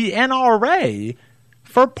blamed the NRA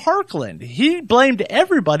for Parkland. He blamed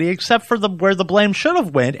everybody except for where the blame should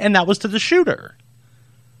have went, and that was to the shooter.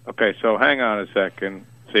 Okay, so hang on a second.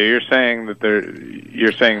 So you're saying that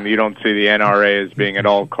you don't see the NRA as being at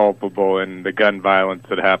all culpable in the gun violence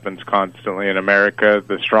that happens constantly in America,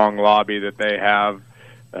 the strong lobby that they have,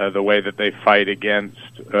 the way that they fight against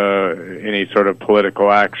any sort of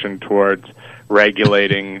political action towards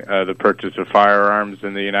regulating the purchase of firearms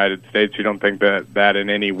in the United States. You don't think that in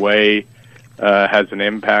any way has an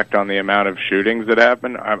impact on the amount of shootings that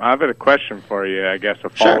happen? I've got a question for you. I guess a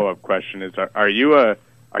follow-up question is: Are you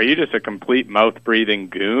just a complete mouth-breathing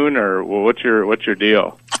goon, or what's your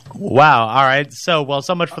deal? Wow. All right. So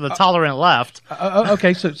much for the tolerant left.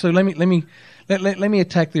 Okay. So let me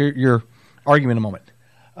attack your argument a moment.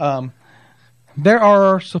 There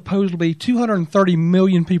are supposedly 230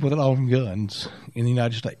 million people that own guns in the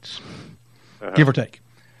United States, give or take.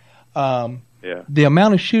 The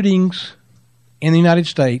amount of shootings in the United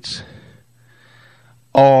States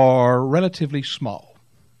are relatively small.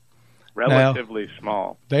 Relatively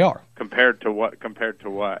small. They are. Compared to what?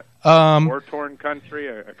 War-torn country,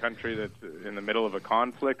 a country that's in the middle of a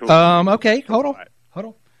conflict. Okay, hold on.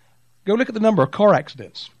 Go look at the number of car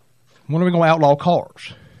accidents. When are we going to outlaw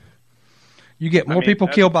cars? You get more people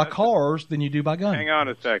killed by cars than you do by guns. Hang on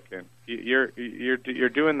a second. You're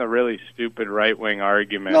doing the really stupid right wing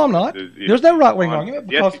argument. No, I'm not. There's no right wing argument.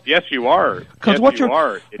 Because, yes, you are. Because what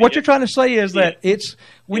you're trying to say is that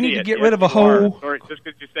we need to get rid of a whole. Sorry, just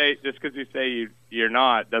because you say you're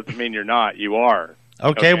not doesn't mean you're not. You are.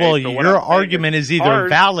 Okay, well, your argument is either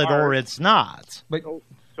valid or it's not.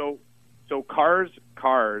 So cars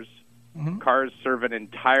serve an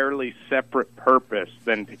entirely separate purpose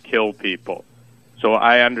than to kill people. So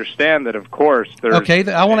I understand that, of course, there's... Okay,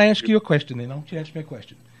 I want to ask you a question then. I want you to ask me a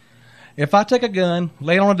question. If I take a gun,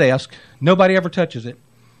 lay it on a desk, nobody ever touches it,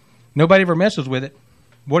 nobody ever messes with it,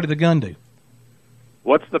 what did the gun do?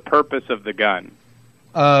 What's the purpose of the gun?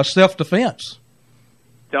 Self-defense.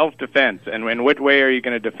 Self-defense. And in what way are you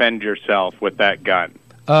going to defend yourself with that gun?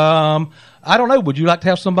 I don't know. Would you like to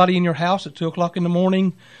have somebody in your house at 2 o'clock in the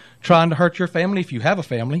morning trying to hurt your family if you have a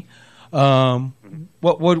family? What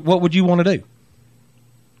would you want to do?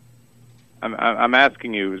 I'm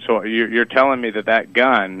asking you. So you're telling me that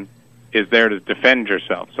gun is there to defend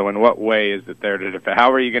yourself. So in what way is it there to defend?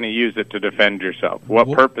 How are you going to use it to defend yourself?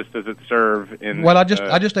 What purpose does it serve? Well, I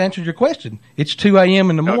just answered your question. It's 2 a.m.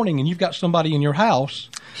 in the morning, and you've got somebody in your house.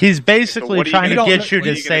 He's basically trying to get you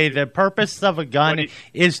to say the purpose of a gun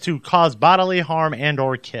is to cause bodily harm and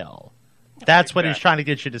or kill. That's what he's trying to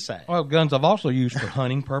get you to say. Well, guns I've also used for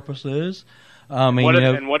hunting purposes. And what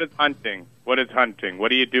is hunting? What is hunting?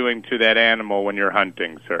 What are you doing to that animal when you're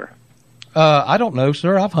hunting, sir? I don't know,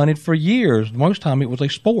 sir. I've hunted for years. Most time it was a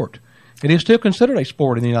sport. It is still considered a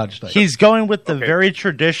sport in the United States. He's going with the very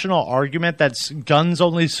traditional argument that guns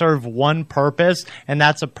only serve one purpose, and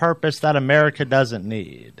that's a purpose that America doesn't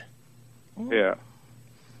need. Yeah.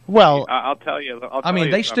 Well, I'll tell you.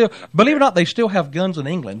 They still, believe it or not, they still have guns in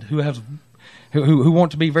England who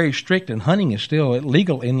want to be very strict, and hunting is still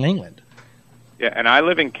illegal in England. Yeah, and I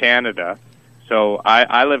live in Canada. So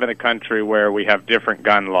I live in a country where we have different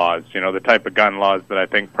gun laws, the type of gun laws that I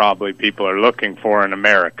think probably people are looking for in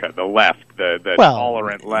America, the left, the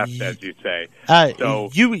tolerant left, as you say. So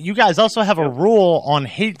you guys also have a rule on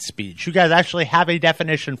hate speech. You guys actually have a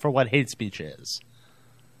definition for what hate speech is.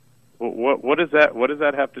 What does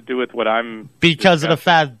that have to do with what I'm... Because of the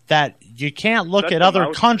fact that you can't look at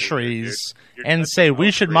other countries and say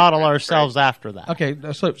we should model ourselves after that. Okay,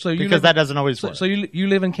 so because that doesn't always work. So you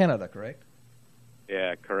live in Canada, correct?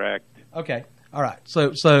 Yeah, correct. Okay, all right.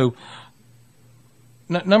 So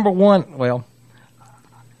number one, well,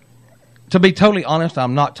 to be totally honest,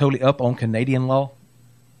 I'm not totally up on Canadian law,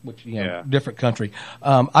 which different country.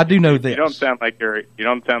 I do know this. You don't sound like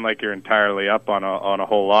you're entirely up on a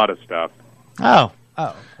whole lot of stuff. Oh.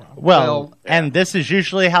 Well, and this is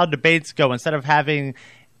usually how debates go. Instead of having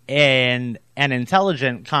an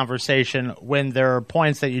intelligent conversation, when there are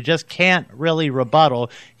points that you just can't really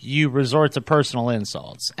rebuttal, you resort to personal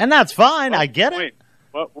insults, and that's fine. I get it.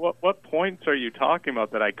 What points are you talking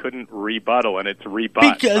about that I couldn't rebuttal? And it's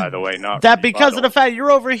rebut, by the way, not that rebuttal. Because of the fact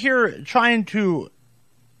you're over here trying to,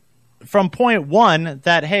 from point one,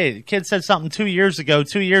 that hey, the kid said something 2 years ago.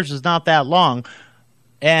 2 years is not that long,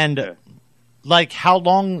 and like how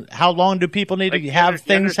long do people need to have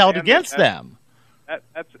things held against them?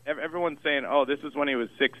 That's everyone's saying, oh, this is when he was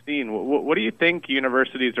 16. What do you think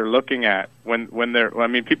universities are looking at when they're? I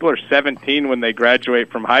mean, people are 17 when they graduate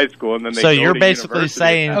from high school, and then they. So you're basically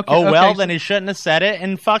saying, then he shouldn't have said it,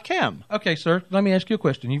 and fuck him. Okay, sir. Let me ask you a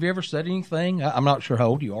question. Have you ever said anything? I'm not sure how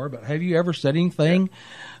old you are, but have you ever said anything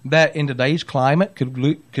that in today's climate could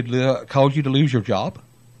cause you to lose your job?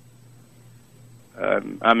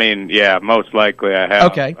 Most likely I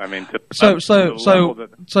have. Okay. I mean, so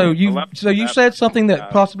you said something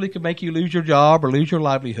that possibly could make you lose your job or lose your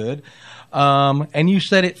livelihood, and you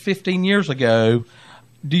said it 15 years ago.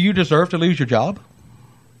 Do you deserve to lose your job?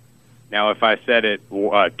 Now, if I said it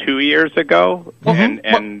 2 years ago, but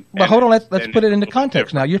hold on, let's put it into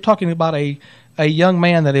context. Now, you're talking about a young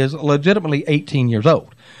man that is legitimately 18 years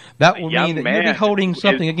old. That would mean that you'd be holding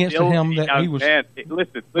something against him that he was.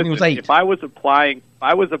 Listen, when he was 8. If I was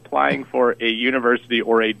applying for a university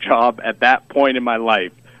or a job at that point in my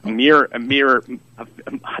life, a mere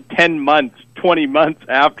 10 months, 20 months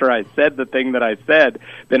after I said the thing that I said,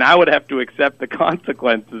 then I would have to accept the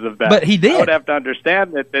consequences of that. But he did. I would have to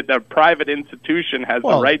understand that a private institution has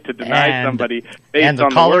the right to deny somebody based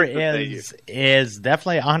on the words that they use. Is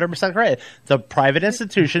definitely 100% correct. The private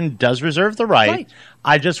institution does reserve the right.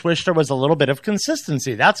 I just wish there was a little bit of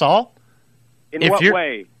consistency. That's all. In what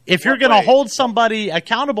way? If you're going to hold somebody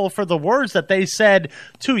accountable for the words that they said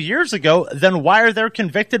 2 years ago, then why are there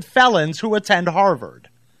convicted felons who attend Harvard?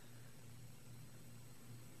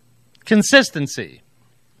 Consistency.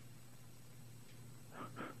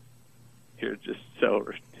 You're just so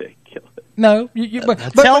ridiculous. No, but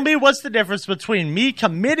tell me what's the difference between me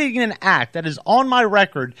committing an act that is on my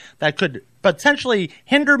record that could potentially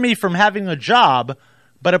hinder me from having a job,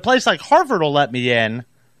 but a place like Harvard will let me in,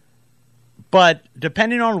 but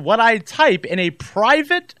depending on what I type in a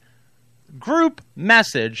private group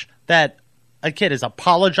message that a kid has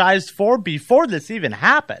apologized for before this even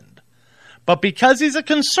happened, but because he's a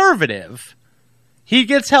conservative, he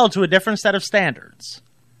gets held to a different set of standards.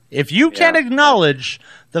 If you can't acknowledge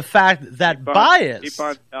the fact that bias... Keep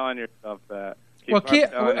on telling yourself that. You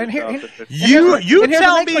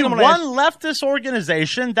tell me one leftist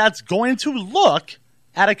organization that's going to look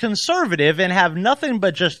at a conservative and have nothing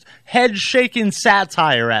but just head-shaking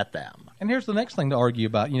satire at them. And here's the next thing to argue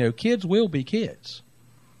about. Kids will be kids.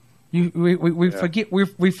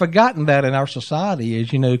 We've forgotten that in our society is,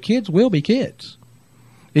 kids will be kids.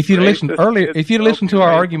 If you listened to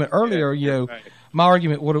our argument earlier, my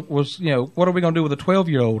argument was, what are we going to do with a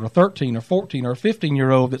 12-year-old, or 13, or 14, or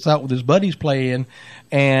 15-year-old that's out with his buddies playing,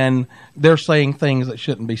 and they're saying things that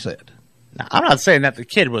shouldn't be said? Now, I'm not saying that the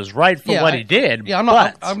kid was right for what he did.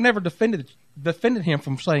 Yeah, I've never defended him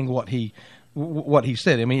from saying what he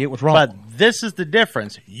said. I mean, it was wrong. But this is the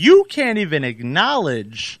difference. You can't even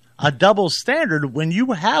acknowledge a double standard when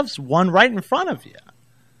you have one right in front of you.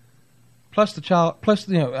 Plus the child.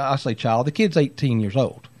 I say child. The kid's 18 years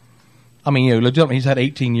old. I mean, legitimately, he's had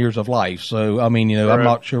 18 years of life. So, I mean, I'm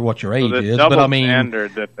not sure what your age is, but I mean,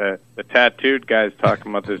 standard that the tattooed guy's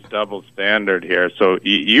talking about, this double standard here. So,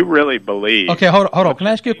 you really believe? Okay, hold on. Can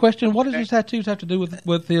I ask you a question? What does his tattoos have to do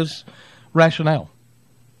with his rationale?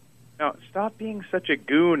 No, stop being such a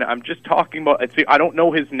goon. I'm just talking about. I don't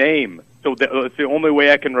know his name, so it's the only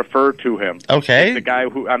way I can refer to him. Okay, the guy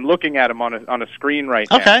who I'm looking at him on a screen right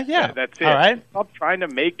now. Okay, yeah, that's it. All right. Stop trying to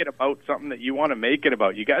make it about something that you want to make it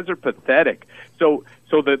about. You guys are pathetic. So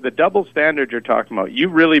the double standard you're talking about, you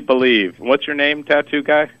really believe? What's your name, tattoo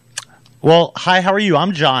guy? Well, hi. How are you?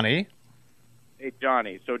 I'm Johnny. Hey,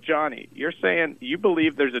 Johnny. So, Johnny, you're saying you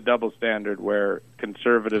believe there's a double standard where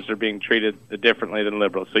conservatives are being treated differently than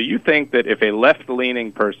liberals. So you think that if a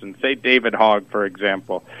left-leaning person, say David Hogg, for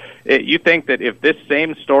example, you think that if this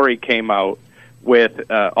same story came out with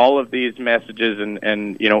all of these messages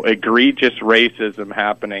and egregious racism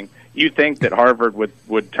happening, you think that Harvard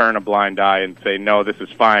would turn a blind eye and say, no, this is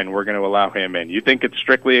fine, we're going to allow him in? You think it's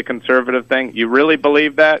strictly a conservative thing? You really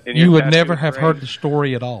believe that? You would never have heard the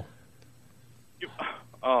story at all.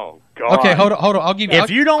 Oh, God. Okay, hold on. I'll give you.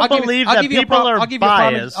 If you don't believe that people are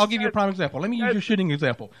biased, I'll give you a prime example. Let me use your shooting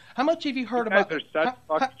example. How much have you heard about? You guys are such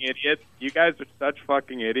fucking idiots. You guys are such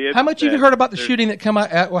fucking idiots. How much have you heard about the shooting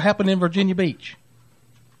that what happened in Virginia Beach?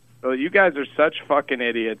 So you guys are such fucking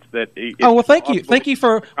idiots that. Oh well, thank you. Thank you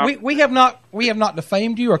for. We have not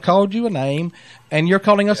defamed you or called you a name, and you're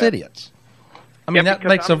calling us idiots. I mean, that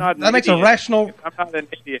makes a rational. I'm not an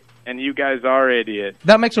idiot, and you guys are idiots.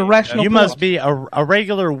 That makes a rational. You must be a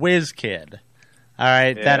regular whiz kid. All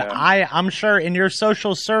right, yeah. that I'm sure in your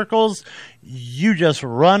social circles, you just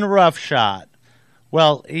run roughshod.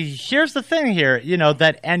 Well, here's the thing here,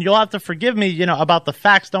 and you'll have to forgive me, about the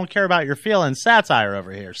facts don't care about your feelings satire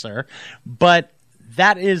over here, sir. But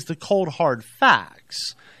that is the cold, hard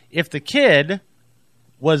facts. If the kid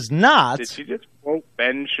was not... Did you just quote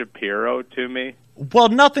Ben Shapiro to me? Well,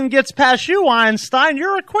 nothing gets past you, Einstein.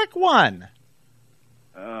 You're a quick one.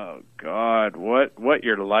 Oh, God. What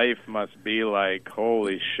your life must be like.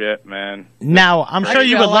 Holy shit, man. Now, I'm sure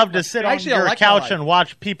you would love to sit on your couch and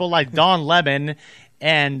watch people like Don Lemon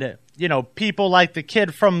and, people like the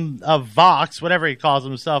kid from Vox, whatever he calls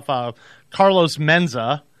himself, Carlos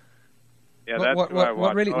Menza. Yeah, that's who I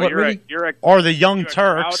watch. Or the Young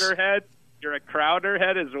Turks. Crowderhead? You're a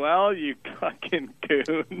Crowderhead as well, you fucking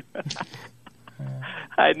coon.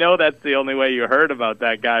 I know that's the only way you heard about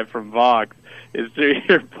that guy from Vox is through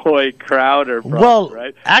your boy Crowder.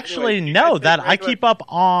 Right? Actually, anyway, no. That I keep up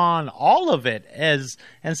on all of it and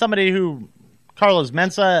somebody who Carlos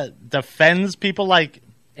Mensa defends people like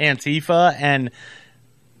Antifa and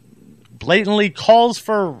blatantly calls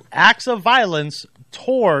for acts of violence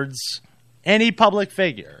towards any public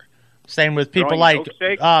figure. Same with people like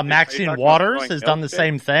Maxine Waters has done the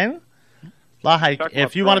same thing. Like,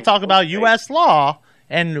 if you want to talk about U.S. law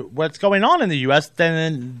and what's going on in the U.S.,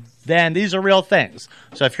 then these are real things.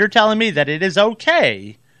 So if you're telling me that it is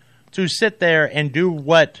okay to sit there and do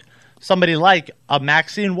what somebody like a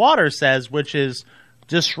Maxine Waters says, which is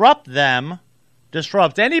disrupt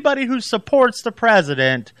anybody who supports the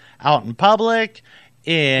president out in public,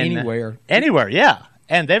 anywhere, yeah.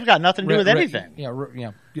 And they've got nothing to do with anything.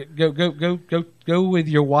 Yeah. Go with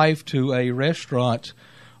your wife to a restaurant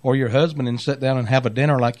or your husband and sit down and have a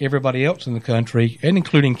dinner like everybody else in the country, and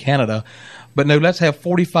including Canada. But no, let's have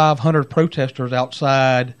 4,500 protesters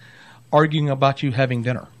outside arguing about you having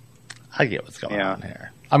dinner. I get what's going on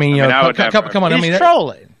here. I mean, come on. He's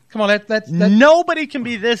trolling. Come on, that's nobody can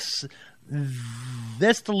be this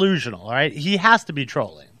delusional. All right, he has to be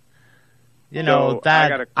trolling. You know, So,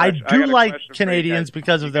 that I do like Canadians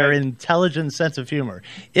because of their intelligent sense of humor.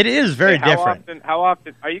 It is very different. How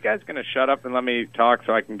often are you guys going to shut up and let me talk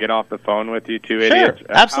so I can get off the phone with you two Sure, idiots?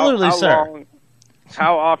 absolutely, sir.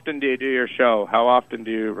 How often do you do your show? How often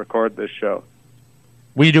do you record this show?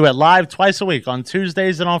 We do it live twice a week, on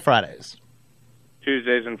Tuesdays and on Fridays.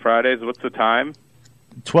 Tuesdays and Fridays. What's the time?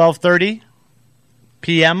 12:30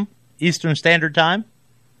 p.m. Eastern Standard Time.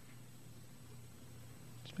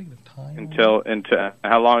 Speaking of time, Until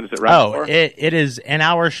how long does it run for? It is an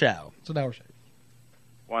hour show. It's an hour show.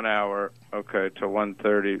 1 hour. Okay, till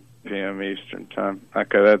 1:30 p.m. Eastern Time.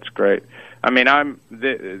 Okay, that's great. I mean,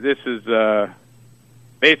 this is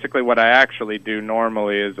basically what I actually do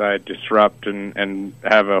normally is I disrupt and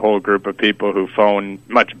have a whole group of people who phone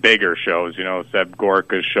much bigger shows, you know, Seb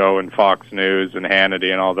Gorka's show and Fox News and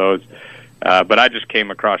Hannity and all those. But I just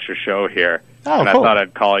came across your show here, and cool. I thought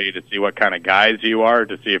I'd call you to see what kind of guys you are,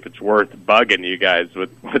 to see if it's worth bugging you guys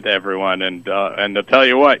with everyone. And to tell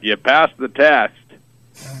you what, you passed the test.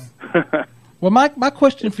 Well, my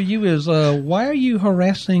question for you is, why are you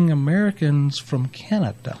harassing Americans from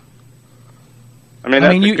Canada?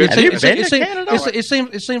 It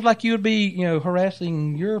seems like you would be,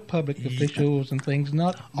 harassing your public officials and things.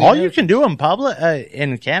 Not all you can do in public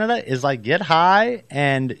in Canada is like get high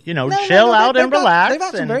and chill out and relax. They've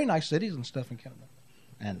got some very nice cities and stuff in Canada.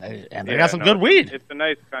 And they got some good weed. It's a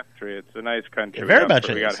nice country. Yeah, very much.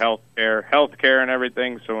 We got healthcare and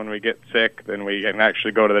everything. So when we get sick, then we can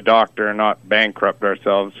actually go to the doctor and not bankrupt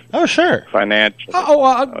ourselves. Oh, sure. Financially.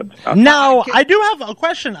 Now I do have a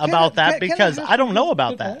question about that because I don't know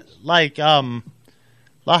about that. Like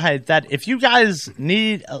that if you guys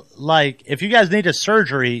need a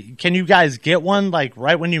surgery, can you guys get one like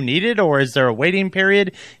right when you need it, or is there a waiting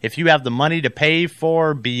period if you have the money to pay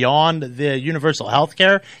for beyond the universal health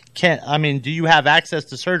care? Do you have access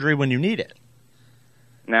to surgery when you need it?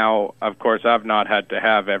 Now, of course, I've not had to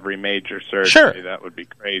have every major surgery. Sure. That would be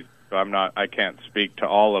crazy. So I can't speak to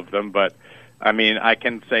all of them, but I mean, I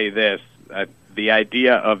can say this. The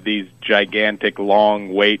idea of these gigantic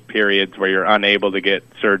long wait periods where you're unable to get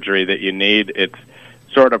surgery that you need, it's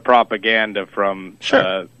sort of propaganda from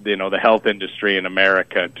the health industry in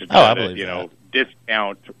America to try to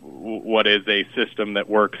discount what is a system that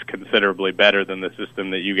works considerably better than the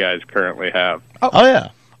system that you guys currently have. Oh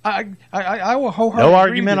yeah. I will wholeheartedly no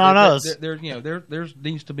argument on us. There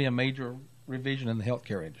needs to be a major revision in the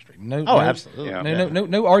healthcare industry. Absolutely.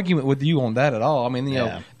 No argument with you on that at all. I mean,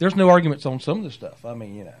 there's no arguments on some of the stuff. I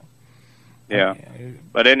mean, Yeah.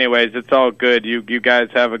 But anyways, it's all good. You guys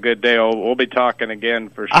have a good day. We'll be talking again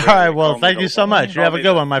for sure. All right. Well, thank you so much. You have a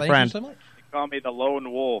good one, my friend. Thank you so much. Call me the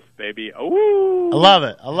Lone Wolf, baby. Ooh. I love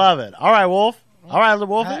it. All right, Wolf. All right,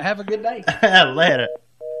 Wolf. Have a good day. Later.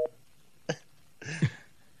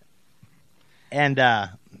 And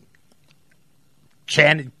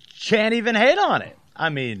can't even hate on it. I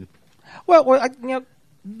mean,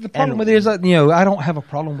 the problem with it is that I don't have a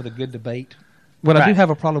problem with a good debate. What I do have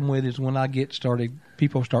a problem with is when I get started,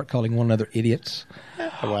 people start calling one another idiots,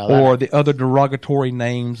 or the other derogatory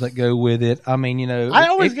names that go with it. I mean, I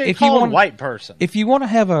always get called white person. If you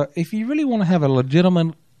really want to have a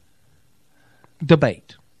legitimate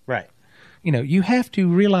debate, right? You have to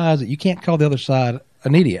realize that you can't call the other side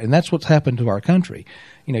an idiot, and that's what's happened to our country.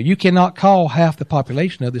 You cannot call half the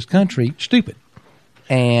population of this country stupid.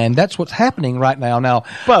 And that's what's happening right now.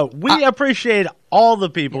 But we appreciate all the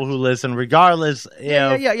people who listen, regardless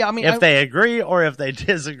if they agree or if they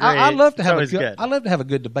disagree. I love to have a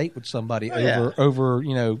good debate with somebody over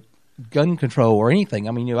gun control or anything.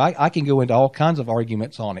 I mean, I can go into all kinds of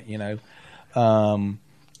arguments on it. A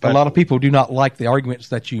lot of people do not like the arguments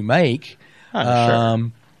that you make.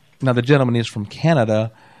 Sure. Now the gentleman is from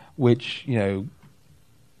Canada, which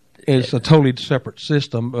is a totally separate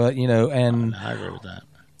system, but and I agree with that.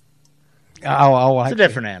 It's a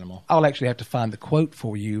different animal. I'll actually have to find the quote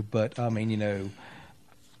for you, but I mean,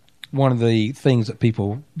 one of the things that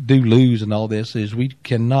people do lose in all this is we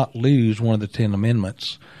cannot lose one of the 10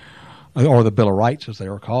 Amendments or the Bill of Rights, as they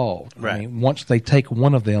are called. Right. I mean, once they take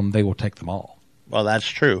one of them, they will take them all. Well, that's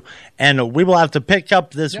true. And we will have to pick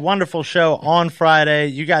up this wonderful show on Friday.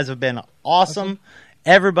 You guys have been awesome.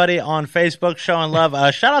 Everybody on Facebook showing love.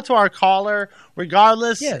 Shout out to our caller.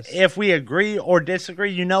 Regardless if we agree or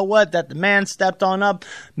disagree, you know what? That the man stepped on up.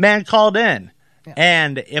 Man called in.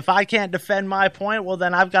 And if I can't defend my point, well,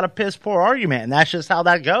 then I've got a piss poor argument, and that's just how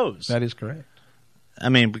that goes. That is correct. I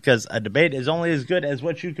mean, because a debate is only as good as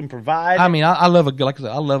what you can provide. I mean, I love like I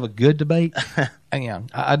said, I love a good debate. And,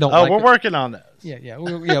 I don't. Oh, like we're working on this. Yeah.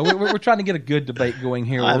 We're trying to get a good debate going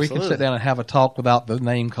here, where we can sit down and have a talk without the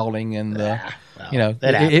name calling and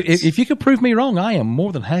if you could prove me wrong, I am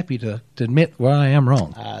more than happy to admit where I am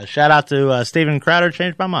wrong. Shout out to Steven Crowder,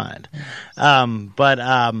 changed my mind.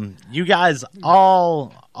 But you guys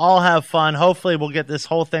all have fun. Hopefully, we'll get this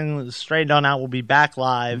whole thing straightened on out. We'll be back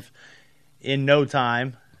live in no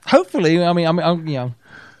time. Hopefully,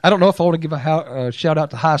 I don't know if I want to give a shout out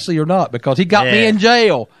to High C or not, because he got me in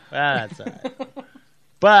jail. That's all right.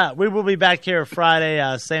 But we will be back here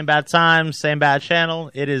Friday, same bad time, same bad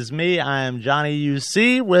channel. It is me. I am Johnny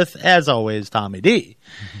UC with, as always, Tommy D.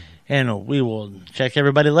 And we will check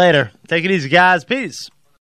everybody later. Take it easy, guys. Peace.